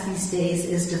class these days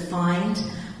is defined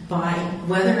by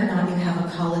whether or not you have a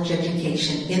college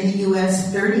education. In the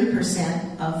U.S.,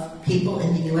 30% of people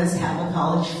in the U.S. have a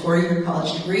four-year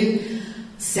college degree.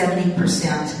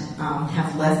 70%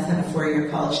 have less than a four-year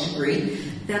college degree.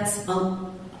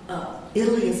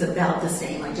 Italy is about the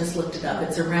same. I just looked it up.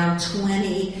 It's around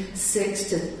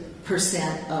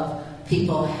 26% of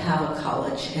people have a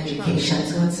college education,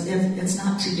 so it's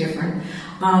not too different.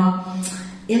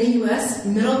 In the U.S.,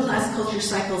 middle-class culture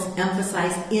cycles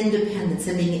emphasize independence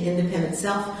and being an independent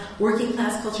self.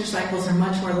 Working-class culture cycles are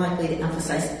much more likely to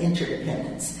emphasize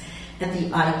interdependence. At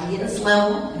the ideas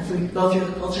level, if we go through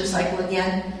the culture cycle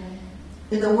again,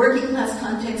 in the working-class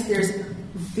context, there's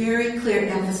very clear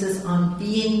emphasis on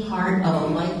being part of a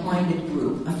like-minded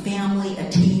group, a family, a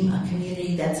team, a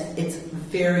community. It's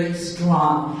very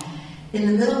strong. In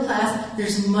the middle class,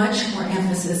 there's much more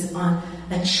emphasis on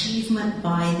achievement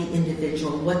by the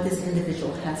individual, what this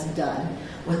individual has done,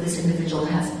 what this individual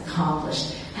has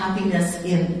accomplished. Happiness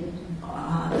in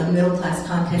the middle class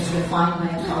context defined by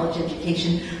a college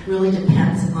education really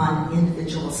depends on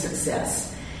individual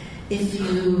success. If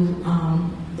you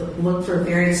look for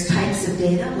various types of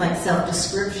data, like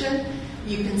self-description,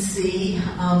 you can see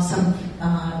some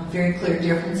very clear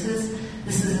differences.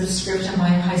 This is a description by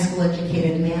a high school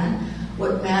educated man.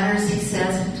 What matters, he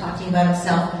says, talking about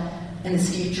himself and his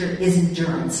future, is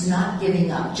endurance, not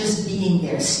giving up, just being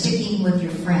there, sticking with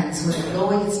your friends when the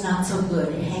going is not so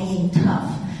good, hanging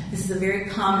tough. This is a very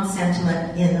common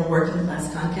sentiment in the working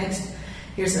class context.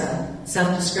 Here's a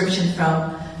self-description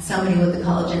from somebody with a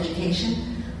college education.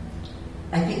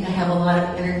 I think I have a lot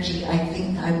of energy. I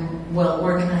think I'm well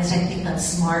organized. I think I'm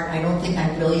smart. I don't think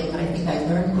I'm brilliant, but I think I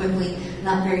learn quickly.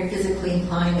 Not very physically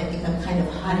inclined. I think I'm kind of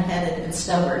hot-headed and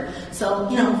stubborn. So,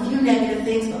 a few negative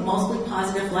things, but mostly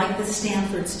positive, like the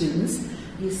Stanford students.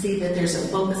 You see that there's a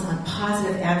focus on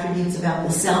positive attributes about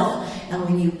the self, and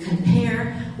when you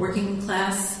compare working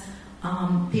class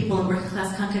people in working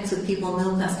class context with people in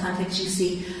middle class context, you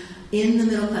see in the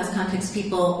middle class context,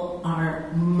 people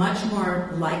are much more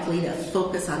likely to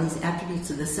focus on these attributes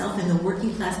of the self. In the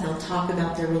working class, they'll talk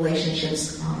about their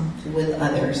relationships with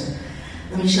others.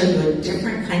 Let me show you a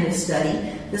different kind of study.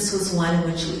 This was one in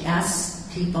which we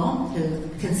asked people to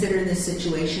consider this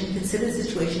situation. Consider the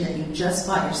situation that you just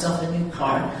bought yourself a new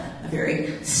car, a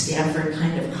very Stanford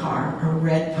kind of car, a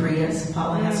red Prius.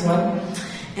 Paula has one.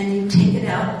 And you take it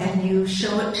out and you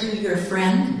show it to your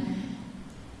friend,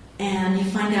 and you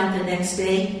find out the next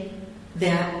day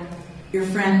that your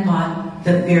friend bought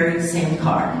the very same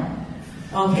car.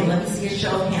 Okay, let me see a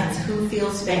show of hands. Who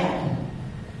feels bad?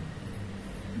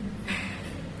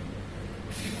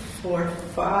 4 or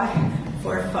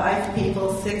 5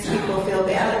 people, 6 people feel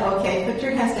bad. Okay, put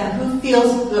your hands down. Who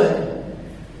feels good?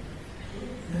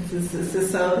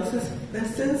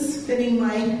 This is fitting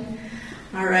my.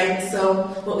 All right, so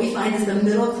what we find is the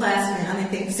middle class man, I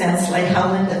think, sounds like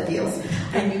how Linda feels.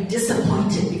 I'd be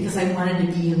disappointed because I wanted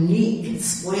to be unique. It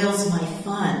spoils my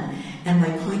fun and my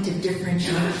point of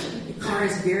differentiation. The car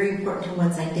is very important to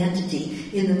one's identity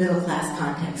in the middle class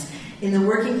context. In the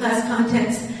working class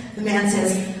context, the man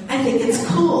says, I think it's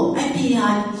cool. I'd be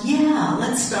yeah,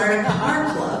 let's start a car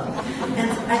club. And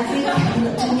I think,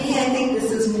 to me, I think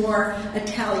this is more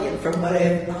Italian from what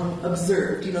I've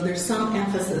observed. There's some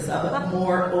emphasis of it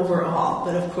more overall.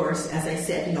 But of course, as I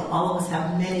said, all of us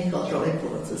have many cultural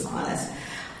influences on us.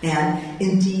 And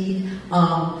indeed,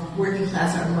 working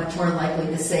class are much more likely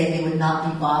to say they would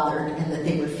not be bothered and that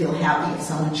they would feel happy if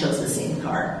someone chose the same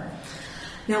car.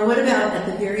 Now, what about at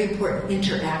the very important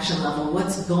interaction level?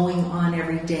 What's going on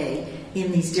every day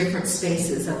in these different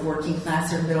spaces of working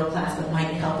class or middle class that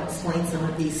might help explain some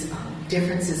of these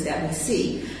differences that we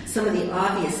see? Some of the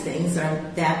obvious things are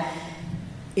that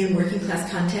in working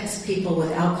class contexts, people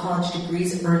without college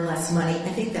degrees earn less money.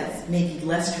 I think that's maybe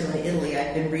less true in Italy.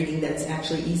 I've been reading that it's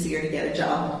actually easier to get a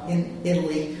job in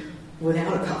Italy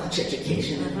without a college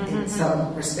education in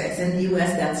some respects. In the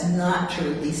U.S., that's not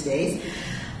true these days.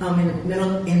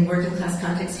 In working class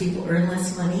contexts, people earn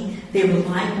less money. They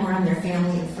rely more on their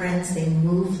family and friends. They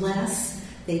move less.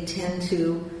 They tend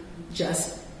to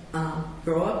just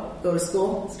grow up, go to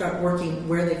school, start working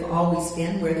where they've always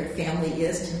been, where their family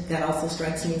is. That also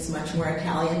strikes me as much more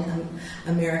Italian.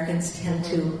 Americans tend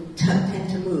to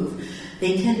move.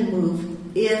 They tend to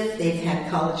move if they've had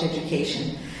college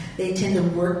education. They tend to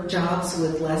work jobs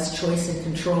with less choice and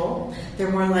control.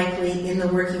 They're more likely in the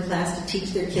working class to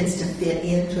teach their kids to fit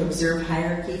in, to observe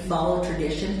hierarchy, follow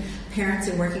tradition. Parents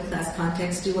in working class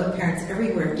contexts do what parents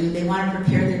everywhere do. They want to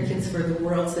prepare their kids for the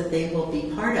worlds that they will be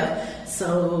part of.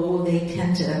 So they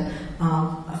tend to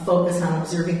focus on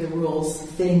observing the rules,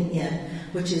 fitting in,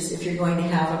 which is if you're going to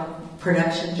have a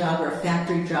production job or a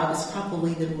factory job is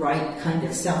probably the right kind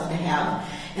of self to have.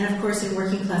 And of course, in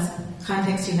working class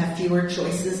contexts, you have fewer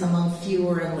choices among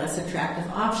fewer and less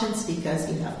attractive options because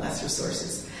you have less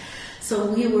resources. So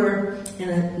we were, in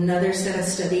another set of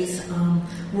studies,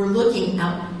 we're looking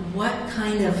at what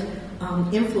kind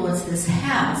of influence this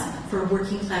has for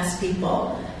working class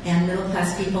people and middle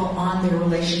class people on their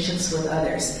relationships with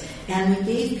others. And we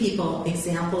gave people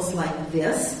examples like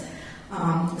this.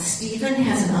 Stephen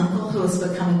has an uncle who has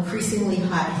become increasingly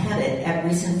hot-headed at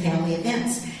recent family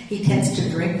events. He tends to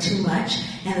drink too much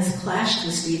and has clashed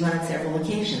with Stephen on several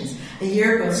occasions. A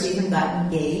year ago, Stephen got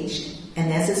engaged,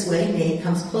 and as his wedding day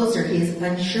comes closer, he is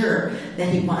unsure that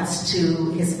he wants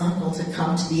his uncle to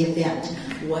come to the event.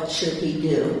 What should he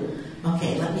do?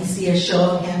 Okay, let me see a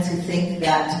show of hands who think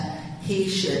that he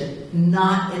should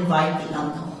not invite the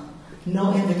uncle.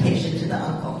 No invitation to the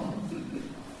uncle.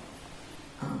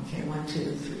 Okay, 1,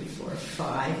 2, 3, 4,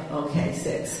 5. Okay,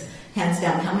 6. Hands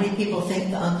down. How many people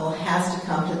think the uncle has to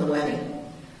come to the wedding?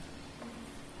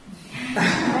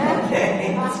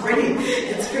 Okay, it's pretty.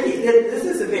 This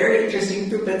is a very interesting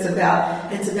group. It's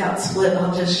about split.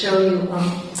 I'll just show you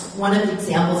one of the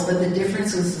examples, but the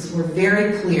differences were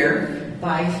very clear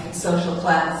by social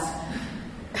class.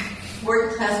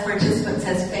 Working class participant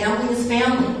says family is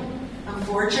family.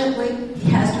 Unfortunately, he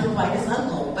has to invite his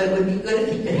uncle, but it would be good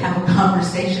if he could have a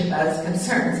conversation about his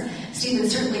concerns. Stephen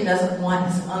certainly doesn't want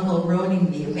his uncle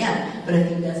ruining the event, but if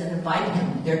he doesn't invite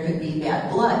him, there could be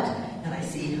bad blood. And I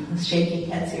see shaking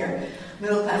heads here.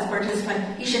 Middle class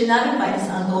participant, he should not invite his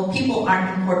uncle. People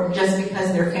aren't important just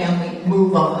because they're family.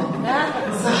 Move on.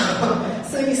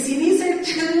 So you see, these are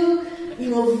two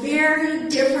very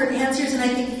different answers, and I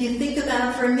think if you think about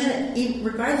it for a minute,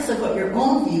 regardless of what your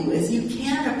own view is, you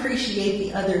can appreciate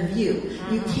the other view.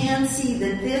 You can see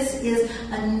that this is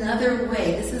another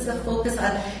way. This is a focus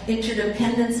on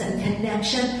interdependence and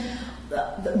connection.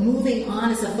 The moving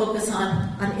on is a focus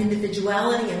on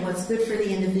individuality and what's good for the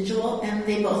individual, and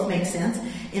they both make sense.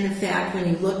 And in fact, when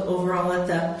you look overall at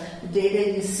the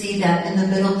data, you see that in the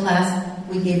middle class,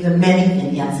 we gave them many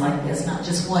vignettes like this, not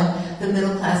just one. The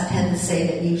middle class tend to say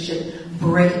that you should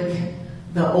break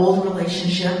the old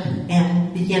relationship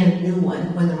and begin a new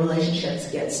one when the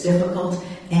relationships gets difficult,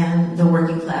 and the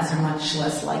working class are much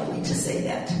less likely to say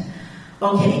that.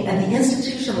 Okay, at the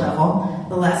institution level,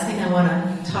 the last thing I want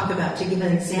to talk about to give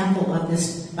an example of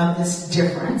this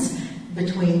difference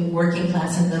between working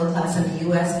class and middle class in the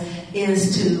U.S.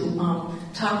 is to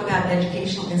talk about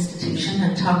educational institution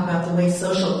and talk about the way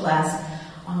social class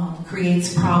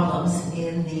creates problems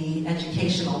in the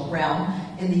educational realm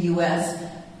in the U.S.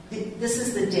 This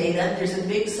is the data. There's a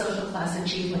big social class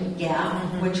achievement gap,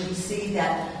 which we see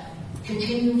that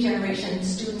continuing generation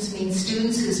students mean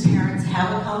students whose parents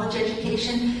have a college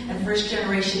education, and first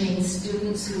generation means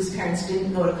students whose parents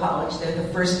didn't go to college. They're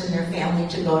the first in their family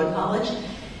to go to college.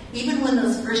 Even when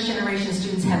those first generation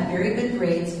students have very good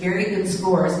grades, very good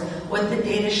scores, what the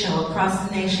data show across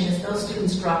the nation is those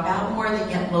students drop out more,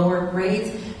 they get lower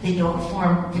grades, they don't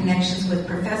form connections with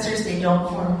professors, they don't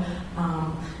form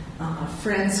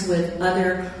friends with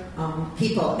other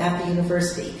people at the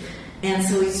university. And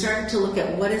so we started to look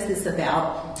at what is this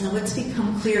about, and what's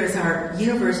become clear is our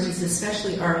universities,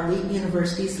 especially our elite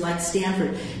universities like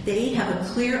Stanford, they have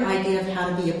a clear idea of how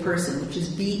to be a person, which is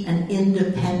be an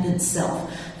independent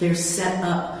self. They're set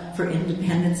up for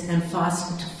independence and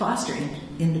to foster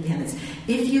independence.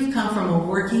 If you've come from a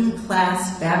working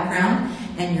class background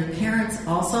and your parents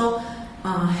also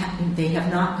they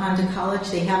have not gone to college,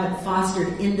 they haven't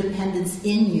fostered independence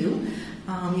in you,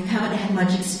 you haven't had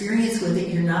much experience with it,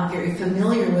 you're not very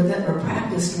familiar with it or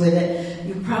practiced with it,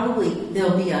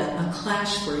 there'll be a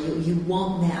clash for you. You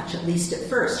won't match, at least at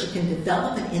first. You can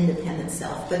develop an independent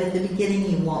self, but at the beginning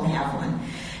you won't have one.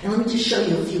 And let me just show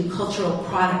you a few cultural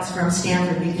products from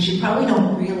Stanford, because you probably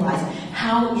don't realize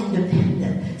how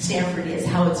independent Stanford is,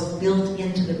 how it's built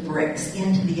into the bricks,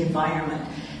 into the environment.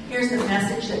 Here's the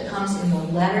message that comes in the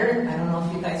letter. I don't know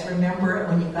if you guys remember it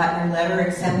when you got your letter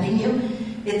accepting you.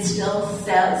 It still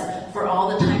says, for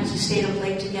all the times you stayed up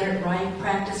late to get it right,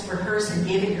 practiced, rehearsed, and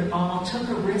gave it your all, took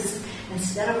a risk.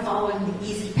 Instead of following the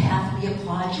easy path, we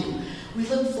applaud you. We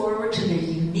look forward to the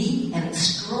unique and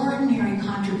extraordinary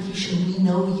contribution we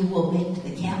know you will make to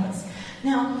the campus.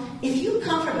 Now, if you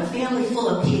come from a family full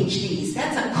of PhDs,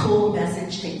 that's a cool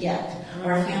message to get.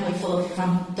 Or a family full of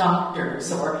from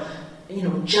doctors or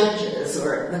judges,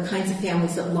 or the kinds of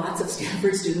families that lots of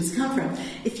Stanford students come from.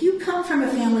 If you come from a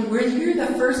family where you're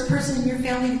the first person in your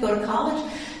family to go to college,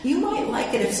 you might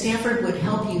like it if Stanford would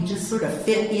help you just sort of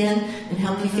fit in and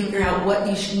help you figure out what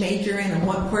you should major in and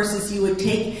what courses you would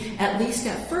take, at least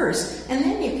at first. And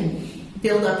then you can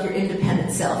build up your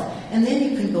independent self. And then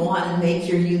you can go on and make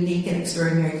your unique and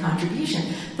extraordinary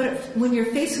contribution. But when you're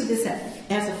faced with this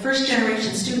as a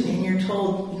first-generation student and you're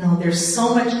told, there's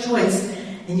so much choice,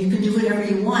 and you can do whatever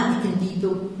you want, it can be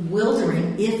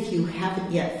bewildering if you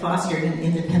haven't yet fostered an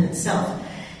independent self.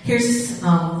 Here's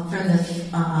from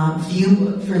the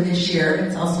view for this year.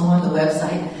 It's also on the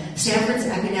website. Stanford's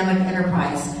academic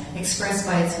enterprise, expressed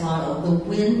by its motto, "The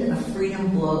wind of freedom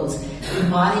blows,"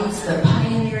 embodies the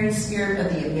pioneering spirit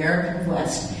of the American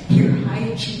West. Here,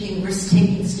 high-achieving,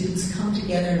 risk-taking students come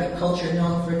together in a culture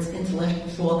known for its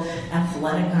intellectual,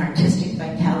 athletic, and artistic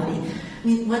vitality. I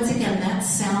mean, once again, that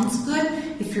sounds good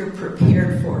if you're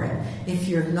prepared for it. If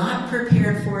you're not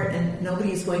prepared for it and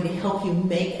nobody's going to help you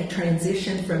make a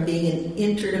transition from being an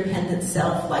interdependent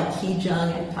self like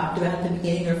Hee-Jung had talked about at the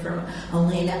beginning, or from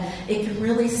Elena, it can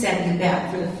really set you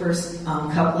back for the first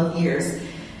couple of years.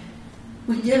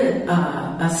 We did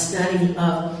a study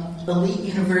of elite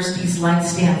universities like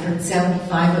Stanford,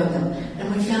 75 of them,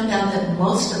 and we found out that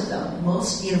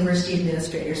most university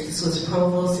administrators, this was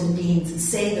provosts and deans,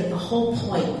 say that the whole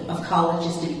point of college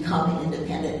is to become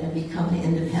independent and become an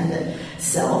independent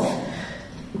self.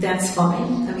 That's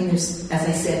fine. I mean, there's, as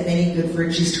I said, many good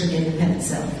virtues to an independent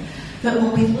self. But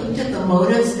when we looked at the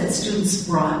motives that students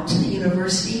brought to the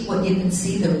university, what you can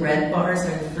see, the red bars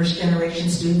are the first-generation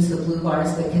students, the blue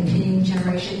bars, the continuing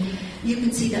generation, you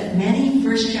can see that many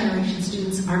first-generation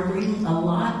students are bringing a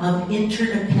lot of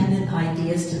interdependent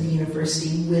ideas to the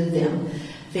university with them.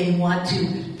 They want to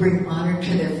bring honor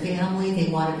to their family.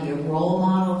 They want to be a role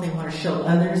model. They want to show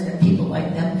others that people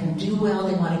like them can do well.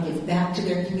 They want to give back to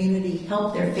their community,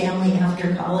 help their family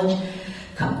after college.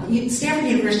 Stanford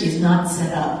University is not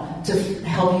set up to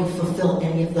help you fulfill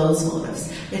any of those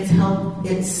motives.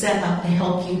 It's set up to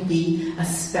help you be a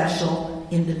special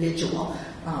individual.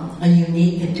 A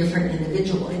unique and different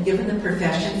individual. And given the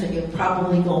professions that you'll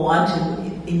probably go on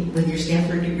to with your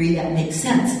Stanford degree, that makes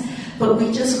sense. But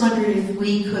we just wondered if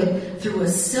we could, through a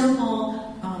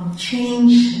simple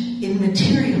change in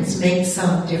materials, make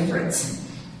some difference.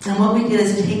 And what we did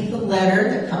is take the letter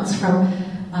that comes from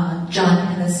John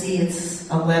Hennessy. It's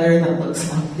a letter that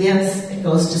looks like this. It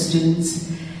goes to students.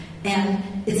 And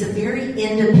it's a very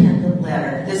independent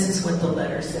letter. This is what the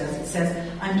letter says. It says,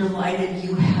 "I'm delighted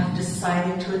you have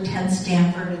decided to attend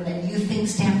Stanford and that you think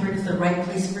Stanford is the right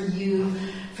place for you.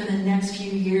 For the next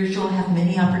few years, you'll have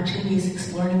many opportunities to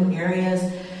explore new areas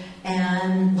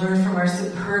and learn from our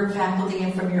superb faculty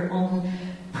and from your own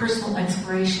personal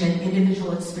exploration and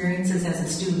individual experiences as a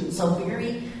student." So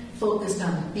very focused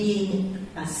on being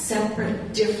a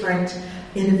separate, different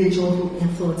individual who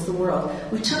influenced the world.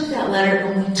 We took that letter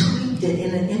and we tweaked it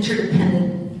in an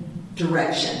interdependent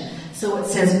direction. So it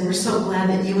says, "We're so glad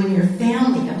that you and your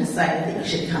family have decided that you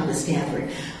should come to Stanford.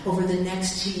 Over the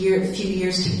next few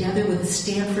years, together with the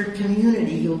Stanford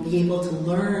community, you'll be able to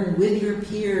learn with your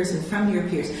peers and from your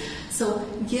peers." So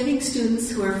giving students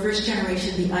who are first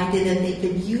generation the idea that they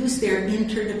could use their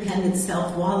interdependent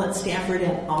self while at Stanford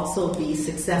and also be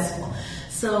successful.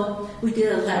 So we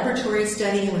did a laboratory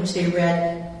study in which they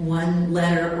read one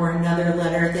letter or another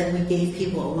letter. Then we gave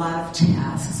people a lot of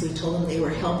tasks. We told them they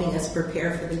were helping us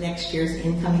prepare for the next year's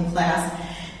incoming class.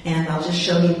 And I'll just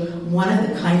show you one of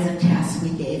the kinds of tasks we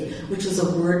gave, which was a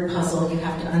word puzzle. You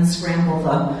have to unscramble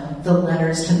the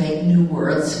letters to make new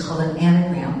words, called an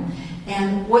anagram.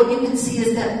 And what you can see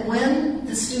is that when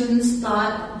the students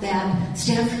thought that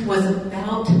Stanford was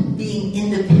about being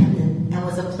independent and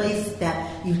was a place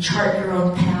that you chart your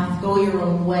own path, go your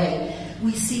own way,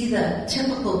 we see the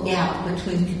typical gap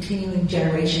between continuing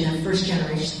generation and first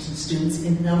generation students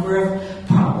in number of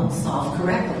problems solved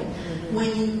correctly.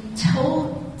 When you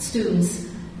told students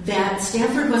that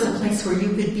Stanford was a place where you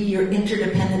could be your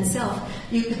interdependent self,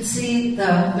 you could see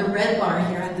the red bar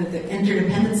here on the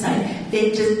interdependent side.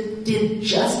 They did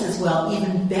just as well,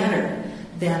 even better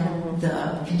than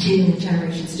the continuing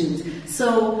generation students.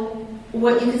 So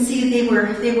what you can see, they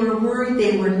were worried,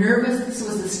 they were nervous. This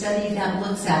was a study that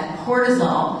looks at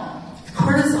cortisol.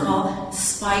 Cortisol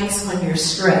spikes when you're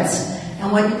stressed.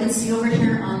 And what you can see over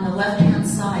here on the left-hand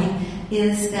side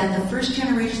is that the first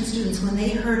generation students, when they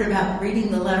heard about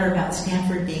reading the letter about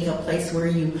Stanford being a place where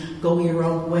you go your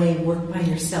own way, work by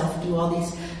yourself, do all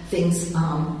these things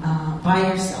by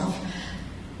yourself,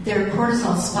 their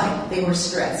cortisol spiked. They were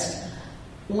stressed.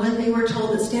 When they were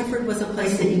told that Stanford was a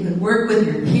place that you could work with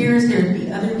your peers, there would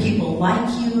be other people like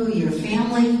you, your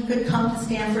family could come to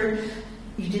Stanford,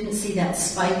 you didn't see that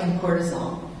spike in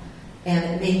cortisol. And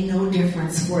it made no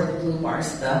difference for the blue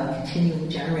bars, the continuing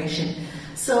generation.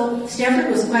 So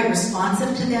Stanford was quite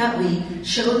responsive to that. We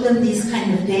showed them these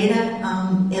kind of data.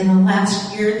 In the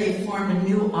last year, they formed a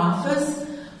new office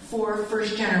for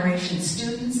first-generation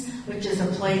students, which is a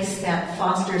place that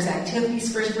fosters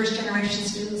activities for first-generation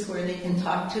students where they can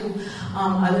talk to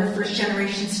other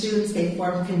first-generation students. They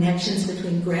form connections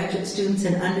between graduate students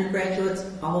and undergraduates,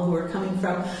 all who are coming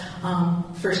from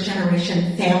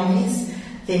first-generation families.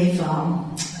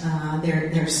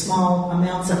 There's small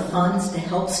amounts of funds to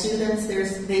help students.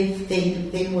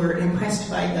 They were impressed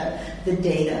by the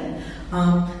data.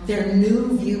 Their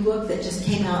new view book that just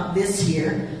came out this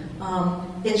year,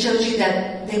 it shows you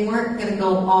that they weren't going to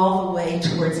go all the way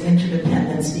towards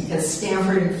interdependence because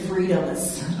Stanford and freedom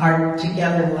are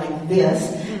together like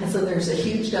this. And so there's a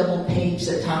huge double page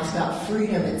that talks about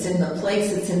freedom. It's in the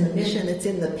place, it's in the mission, it's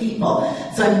in the people.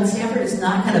 So I mean, Stanford is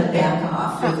not going to back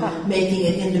off with making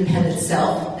an independent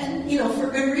self. And, for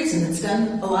good reason. It's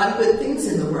done a lot of good things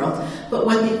in the world. But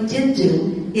what they did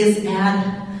do is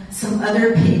add some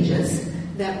other pages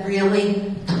that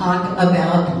really talk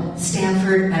about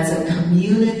Stanford as a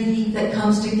community that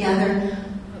comes together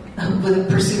with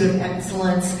a pursuit of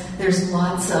excellence. There's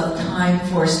lots of time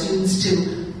for students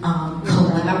to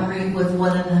collaborate with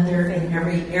one another in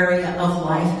every area of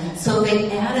life. So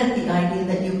they added the idea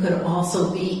that you could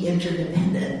also be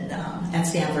interdependent at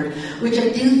Stanford, which I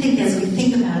do think, as we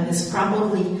think about it, is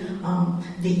probably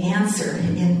the answer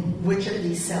in which of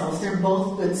these selves. They're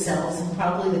both good selves, and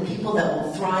probably the people that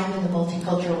will thrive in the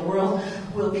multicultural world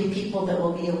will be people that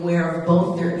will be aware of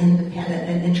both their independent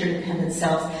and interdependent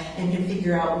selves and can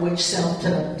figure out which self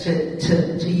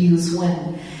to use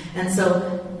when. And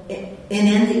so, in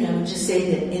ending, I would just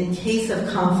say that in case of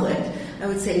conflict, I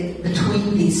would say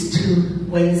between these two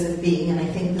ways of being, and I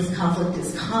think this conflict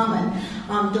is common,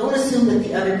 don't assume that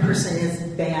the other person is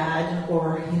bad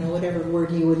or, whatever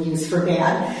word you would use for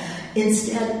bad.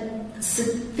 Instead,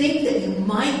 think that you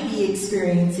might be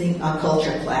experiencing a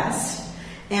culture clash.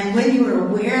 And when you are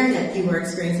aware that you are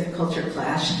experiencing a culture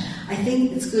clash, I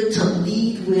think it's good to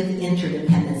lead with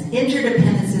interdependence.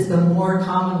 Interdependence is the more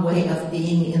common way of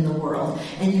being in the world,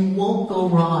 and you won't go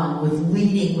wrong with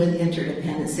leading with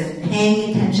interdependence. If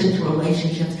paying attention to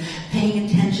relationships, paying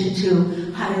attention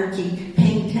to hierarchy,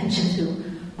 paying attention to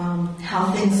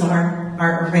how things are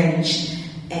arranged,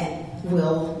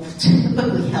 will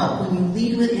typically help. When you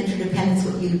lead with interdependence,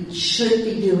 what you should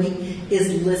be doing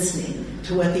is listening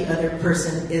to what the other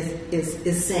person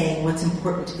is saying, what's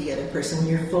important to the other person. When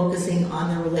you're focusing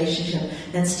on the relationship,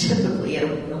 that's typically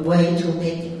a way to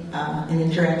make an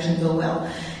interaction go well.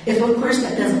 If, of course,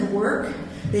 that doesn't work,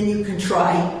 then you can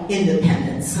try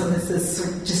independence. So this is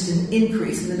sort of just an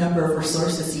increase in the number of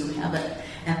resources you have at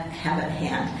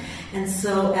hand. And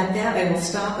so at that, I will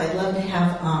stop. I'd love to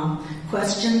have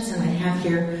questions, and I have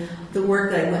here the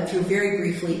work that I went through very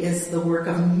briefly is the work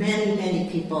of many, many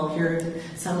people. Here are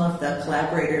some of the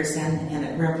collaborators, and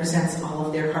it represents all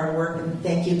of their hard work, and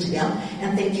thank you to them,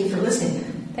 and thank you for listening.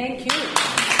 Thank you.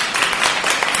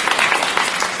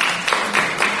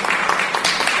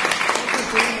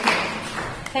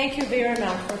 Thank you very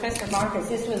much, Professor Markus.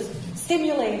 This was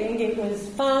stimulating. It was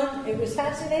fun. It was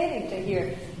fascinating to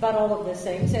hear about all of these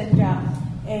things, and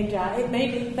it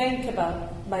made me think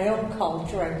about my own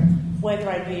culture and whether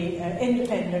I'd be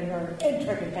independent or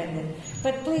interdependent.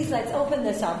 But please, let's open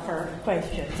this up for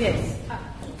questions. Yes.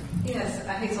 Yes,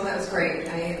 Hazel, that was great.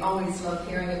 I always love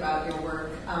hearing about your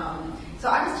work. So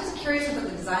I was just curious about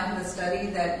the design of the study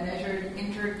that measured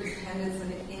interdependence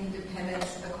and independence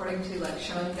referring to like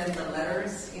showing them the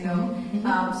letters, you know.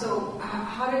 So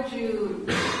how did you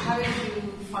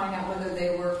find out whether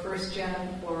they were first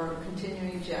gen or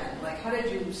continuing gen? Like, how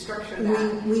did you structure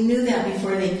that? We knew that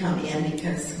before they come in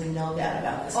because we know that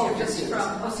about the Stanford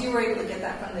students. So you were able to get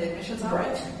that from the admissions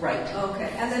office? Right.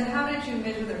 Okay. And then how did you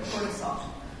measure their cortisol?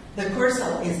 The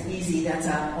cortisol is easy. That's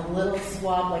a little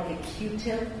swab like a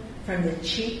Q-tip from the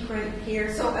cheek right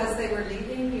here. So as they were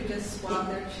leaving, you just swab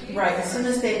their cheek? Right. As soon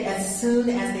as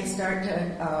they start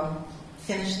to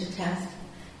finish the test,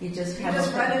 you just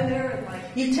run in there and like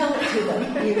you tell it to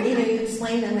them. You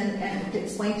explain them and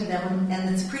explain to them, and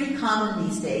it's pretty common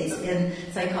these days in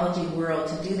psychology world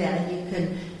to do that. And you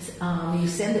can you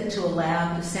send it to a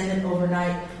lab, you send it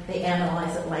overnight. They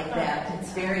analyze it like that.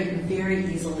 It's very, very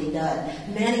easily done.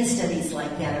 Many studies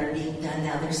like that are being done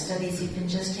now. There's studies you can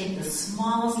just take the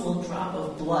smallest little drop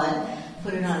of blood,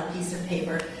 put it on a piece of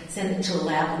paper, send it to a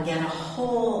lab, and get a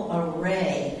whole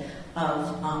array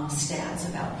of stats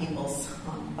about people's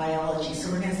biology.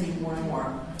 So we're going to see more and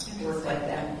more work like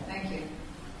that. Thank you.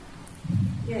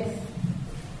 Yes.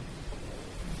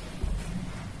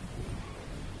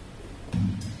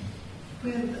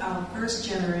 With first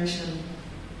generation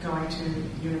going to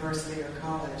university or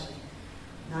college,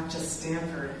 not just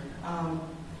Stanford,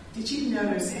 did you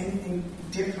notice anything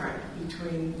different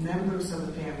between members of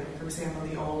the family? For example,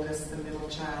 the oldest, the middle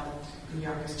child, the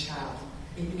youngest child.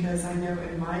 Because I know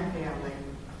in my family,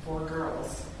 4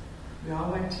 girls, we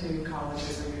all went to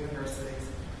colleges or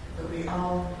universities, but we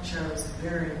all chose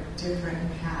very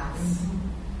different paths.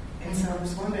 And so I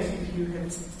was wondering if you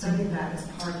had studied that as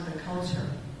part of the culture.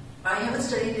 I haven't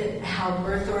studied it, how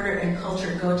birth order and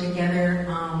culture go together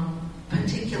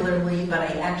particularly, but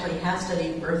I actually have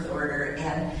studied birth order,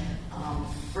 and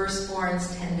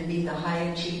firstborns tend to be the high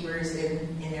achievers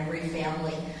in every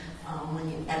family.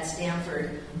 At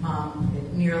Stanford,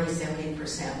 nearly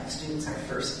 70% of students are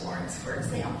firstborns, for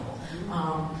example.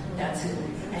 That's who,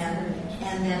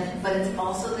 and then, but it's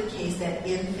also the case that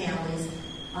in families,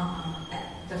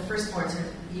 the firstborns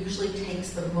usually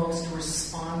takes the most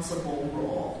responsible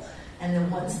role, and then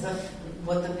what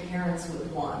the parents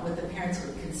would want, what the parents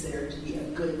would consider to be a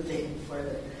good thing for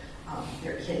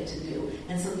their kid to do.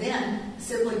 And so then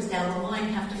siblings down the line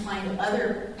have to find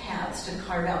other paths to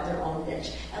carve out their own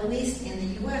niche, at least in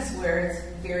the U.S., where it's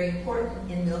very important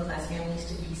in middle-class families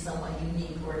to be somewhat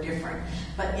unique or different.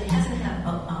 But it hasn't had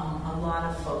a lot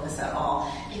of focus at all.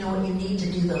 You know, what you need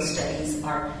to do those studies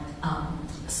are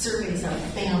surveys of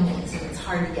families, and it's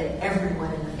hard to get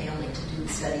everyone in the family to do the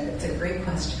study. It's a great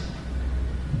question.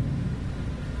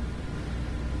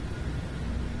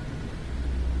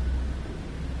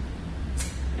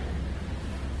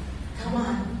 Come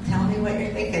on, tell me what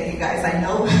you're thinking, you guys. I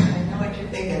know what you're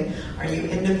thinking. Are you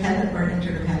independent or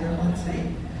interdependent? Let's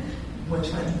see. Which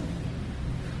one?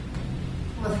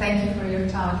 Well, thank you for your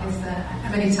talk.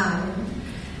 I'm anytime.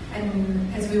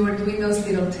 And as we were doing those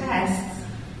little tests,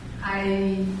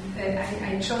 I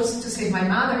chose to save my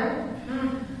mother,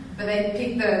 but I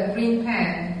picked the green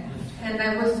pen. And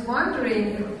I was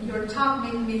wondering, your talk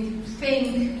made me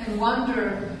think and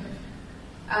wonder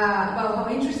about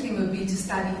how interesting it would be to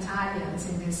study Italians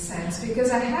in this sense,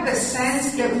 because I have a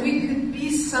sense that we could be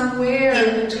somewhere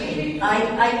in between.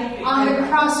 On the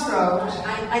crossroads.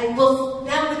 Well,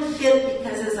 that would fit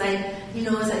because as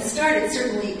I started,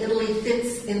 certainly Italy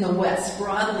fits in the West.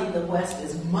 Broadly, the West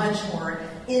is much more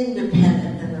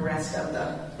independent than the rest of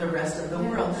the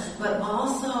world. But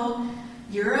also,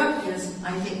 Europe is,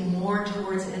 I think, more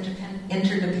towards the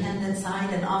interdependent side,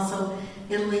 and also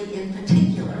Italy in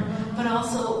particular. But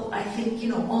also, I think,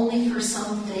 only for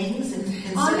some things in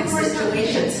certain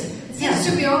situations. It seems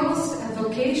to be almost a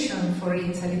vocation for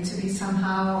Italy to be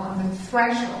somehow on the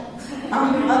threshold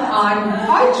on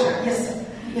culture. Yes.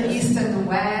 The East and the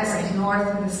West, the North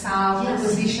and the South, the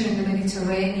position in the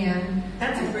Mediterranean.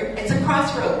 It's a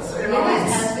crossroads. It always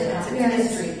has been. It's in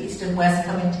history, East and West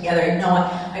coming together.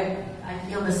 I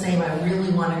feel the same. I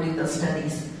really want to do those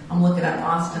studies. I'm looking at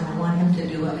Austin. I want him to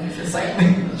do it. He's just like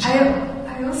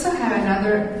I also have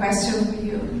another question for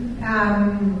you.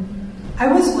 I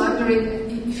was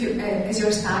wondering if you, as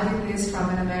you're studying this from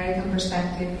an American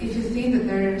perspective, if you think that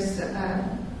there's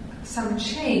some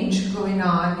change going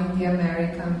on in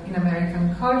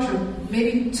American culture,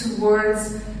 maybe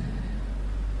towards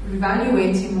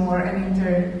evaluating more an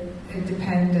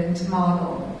interdependent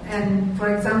model. And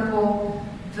for example,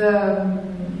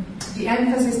 the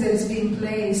emphasis that is being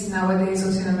placed nowadays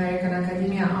also in American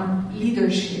academia on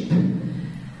leadership.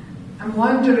 I'm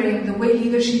wondering, the way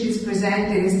leadership is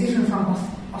presented is different from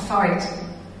authority.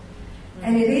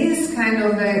 And it is kind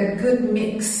of a good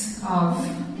mix of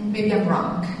maybe I'm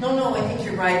wrong. No, I think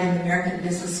you're right. In American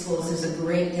business schools, there's a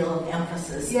great deal of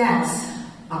emphasis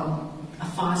on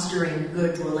fostering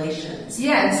good relations.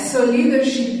 Yes, so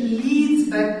leadership leads,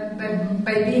 but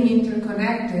by being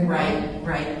interconnected.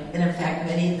 Right. And in fact,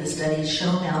 many of the studies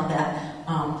show now that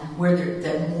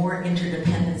that more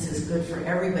interdependence is good for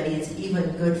everybody. It's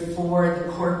even good for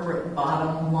the corporate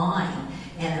bottom line.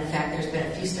 And in fact, there's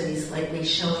been a few studies lately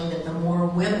showing that the more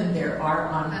women there are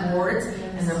on boards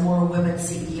and the more women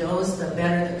CEOs, the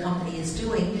better the company is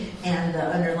doing. And the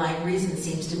underlying reason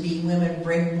seems to be women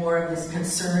bring more of this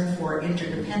concern for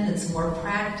interdependence, more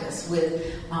practice with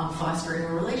fostering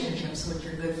relationships, which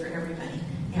are good for everybody.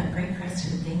 Yeah, great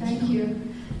question. Thank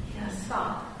you. Yes.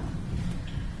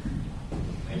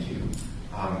 Thank you.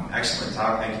 Excellent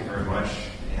talk. Thank you very much.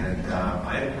 And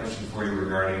I had a question for you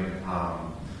regarding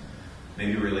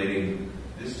maybe relating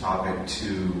this topic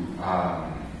to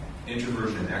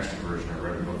introversion and extroversion. I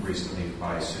read a book recently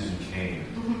by Susan Cain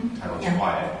titled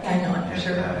Quiet. Yeah, I know it.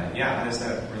 Sure. How does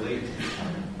that relate to each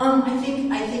other?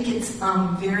 I think it's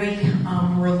very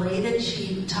related.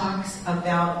 She talks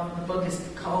about, the book is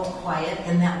called Quiet,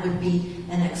 and that would be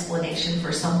an explanation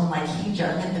for someone like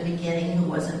Hee-jung at the beginning who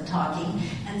wasn't talking.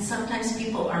 And sometimes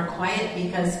people are quiet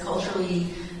because culturally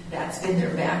that's been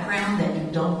their background, that you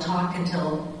don't talk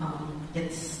until the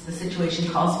situation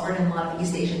calls for it. In a lot of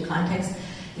East Asian contexts,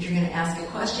 if you're going to ask a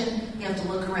question, you have to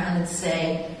look around and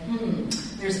say,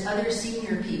 there's other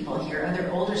senior people here, other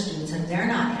older students, and they're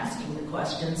not asking the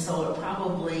question, so it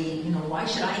probably, why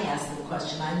should I ask the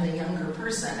question? I'm the younger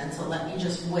person, and so let me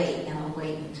just wait, and I'll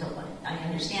wait until I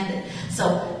understand it.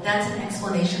 So that's an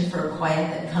explanation for being quiet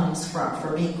that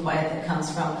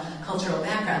comes from cultural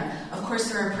background. Of course,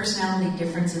 there are personality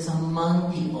differences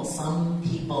among people. Some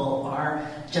people are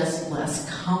just less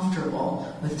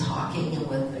comfortable with talking and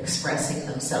with expressing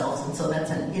themselves, and so that's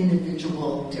an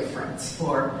individual difference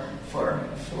for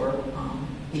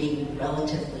being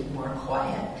relatively more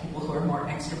quiet. People who are more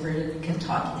extroverted can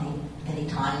talk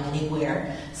anytime,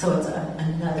 anywhere. So it's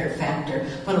another factor.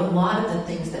 But a lot of the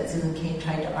things that Susan Cain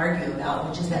tried to argue about,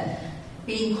 which is that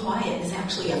being quiet is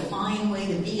actually a fine way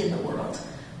to be in the world.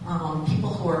 People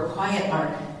who are quiet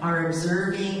are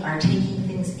observing, are taking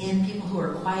things in. People who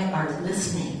are quiet are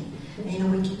listening.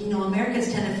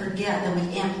 Americans tend to forget that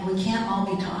we can't all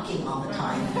be talking all the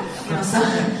time. So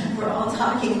we're all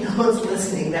talking, no one's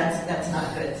listening. That's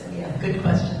not good. So yeah, good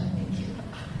question. Thank you.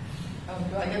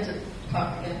 Do I get to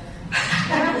talk again?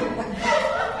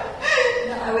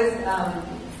 No, I was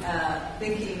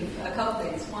thinking a couple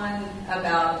things. One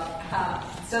about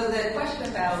so the question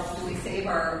about do we save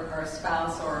our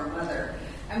spouse or our mother?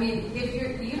 I mean, if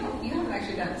you haven't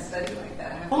actually done a study like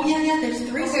that, have you? Oh yeah, there's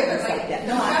 3 studies like that.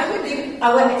 No, I would think.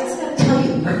 I just got to tell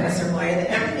you, Professor Moya, that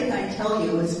everything I tell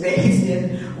you is based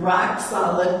in rock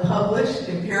solid, published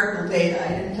empirical data. I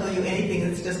didn't tell you anything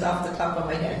that's just off the top of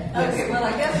my head. Okay, well,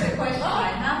 I guess the question I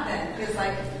have then is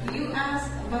you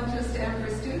ask a bunch of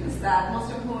Stanford students that,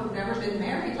 most of whom have never been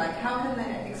married, how can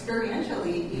they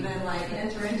experientially even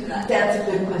enter into that? That's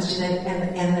a good question,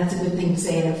 and that's a good thing to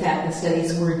say. And in fact, the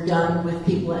studies were done with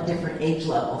people at different age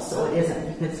levels, so it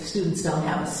isn't because students don't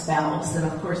have a spouse, and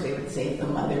of course they would save the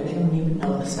mother. They don't even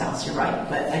know the spouse. You're right,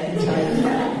 but I can tell you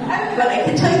that. But I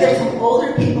can tell you there's some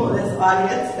older people in this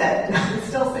audience that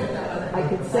still save their mother. I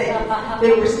could say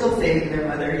they were still saving their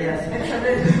mother. Yes. And so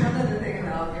there's just one other thing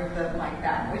about like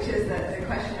that, which is the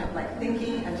question of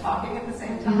thinking and talking at the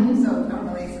same time. Mm-hmm. So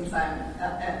normally, since I'm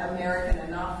American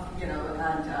enough, and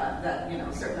that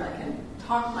certainly I can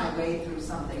talk my way through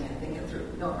something and think it through,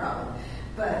 no problem.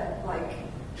 But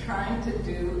trying to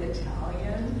do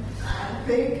Italian, I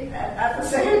think at the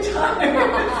same time,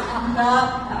 it's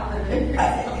not happening.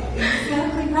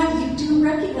 Exactly right. You do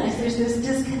recognize there's this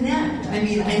disconnect. I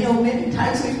mean, I know many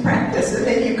times we've practiced, and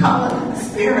then you call it an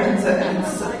experience, and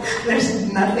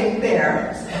there's nothing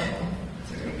there. So,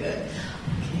 it's very good.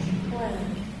 Okay. Well,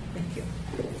 thank you.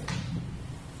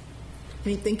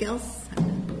 Anything else?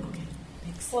 Okay.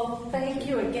 Thanks. Well, thank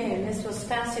you again. This was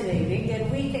fascinating,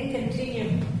 and we can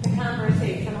continue the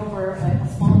conversation over a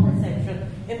small reception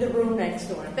in the room next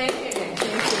door. Thank you again.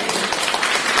 Thank you.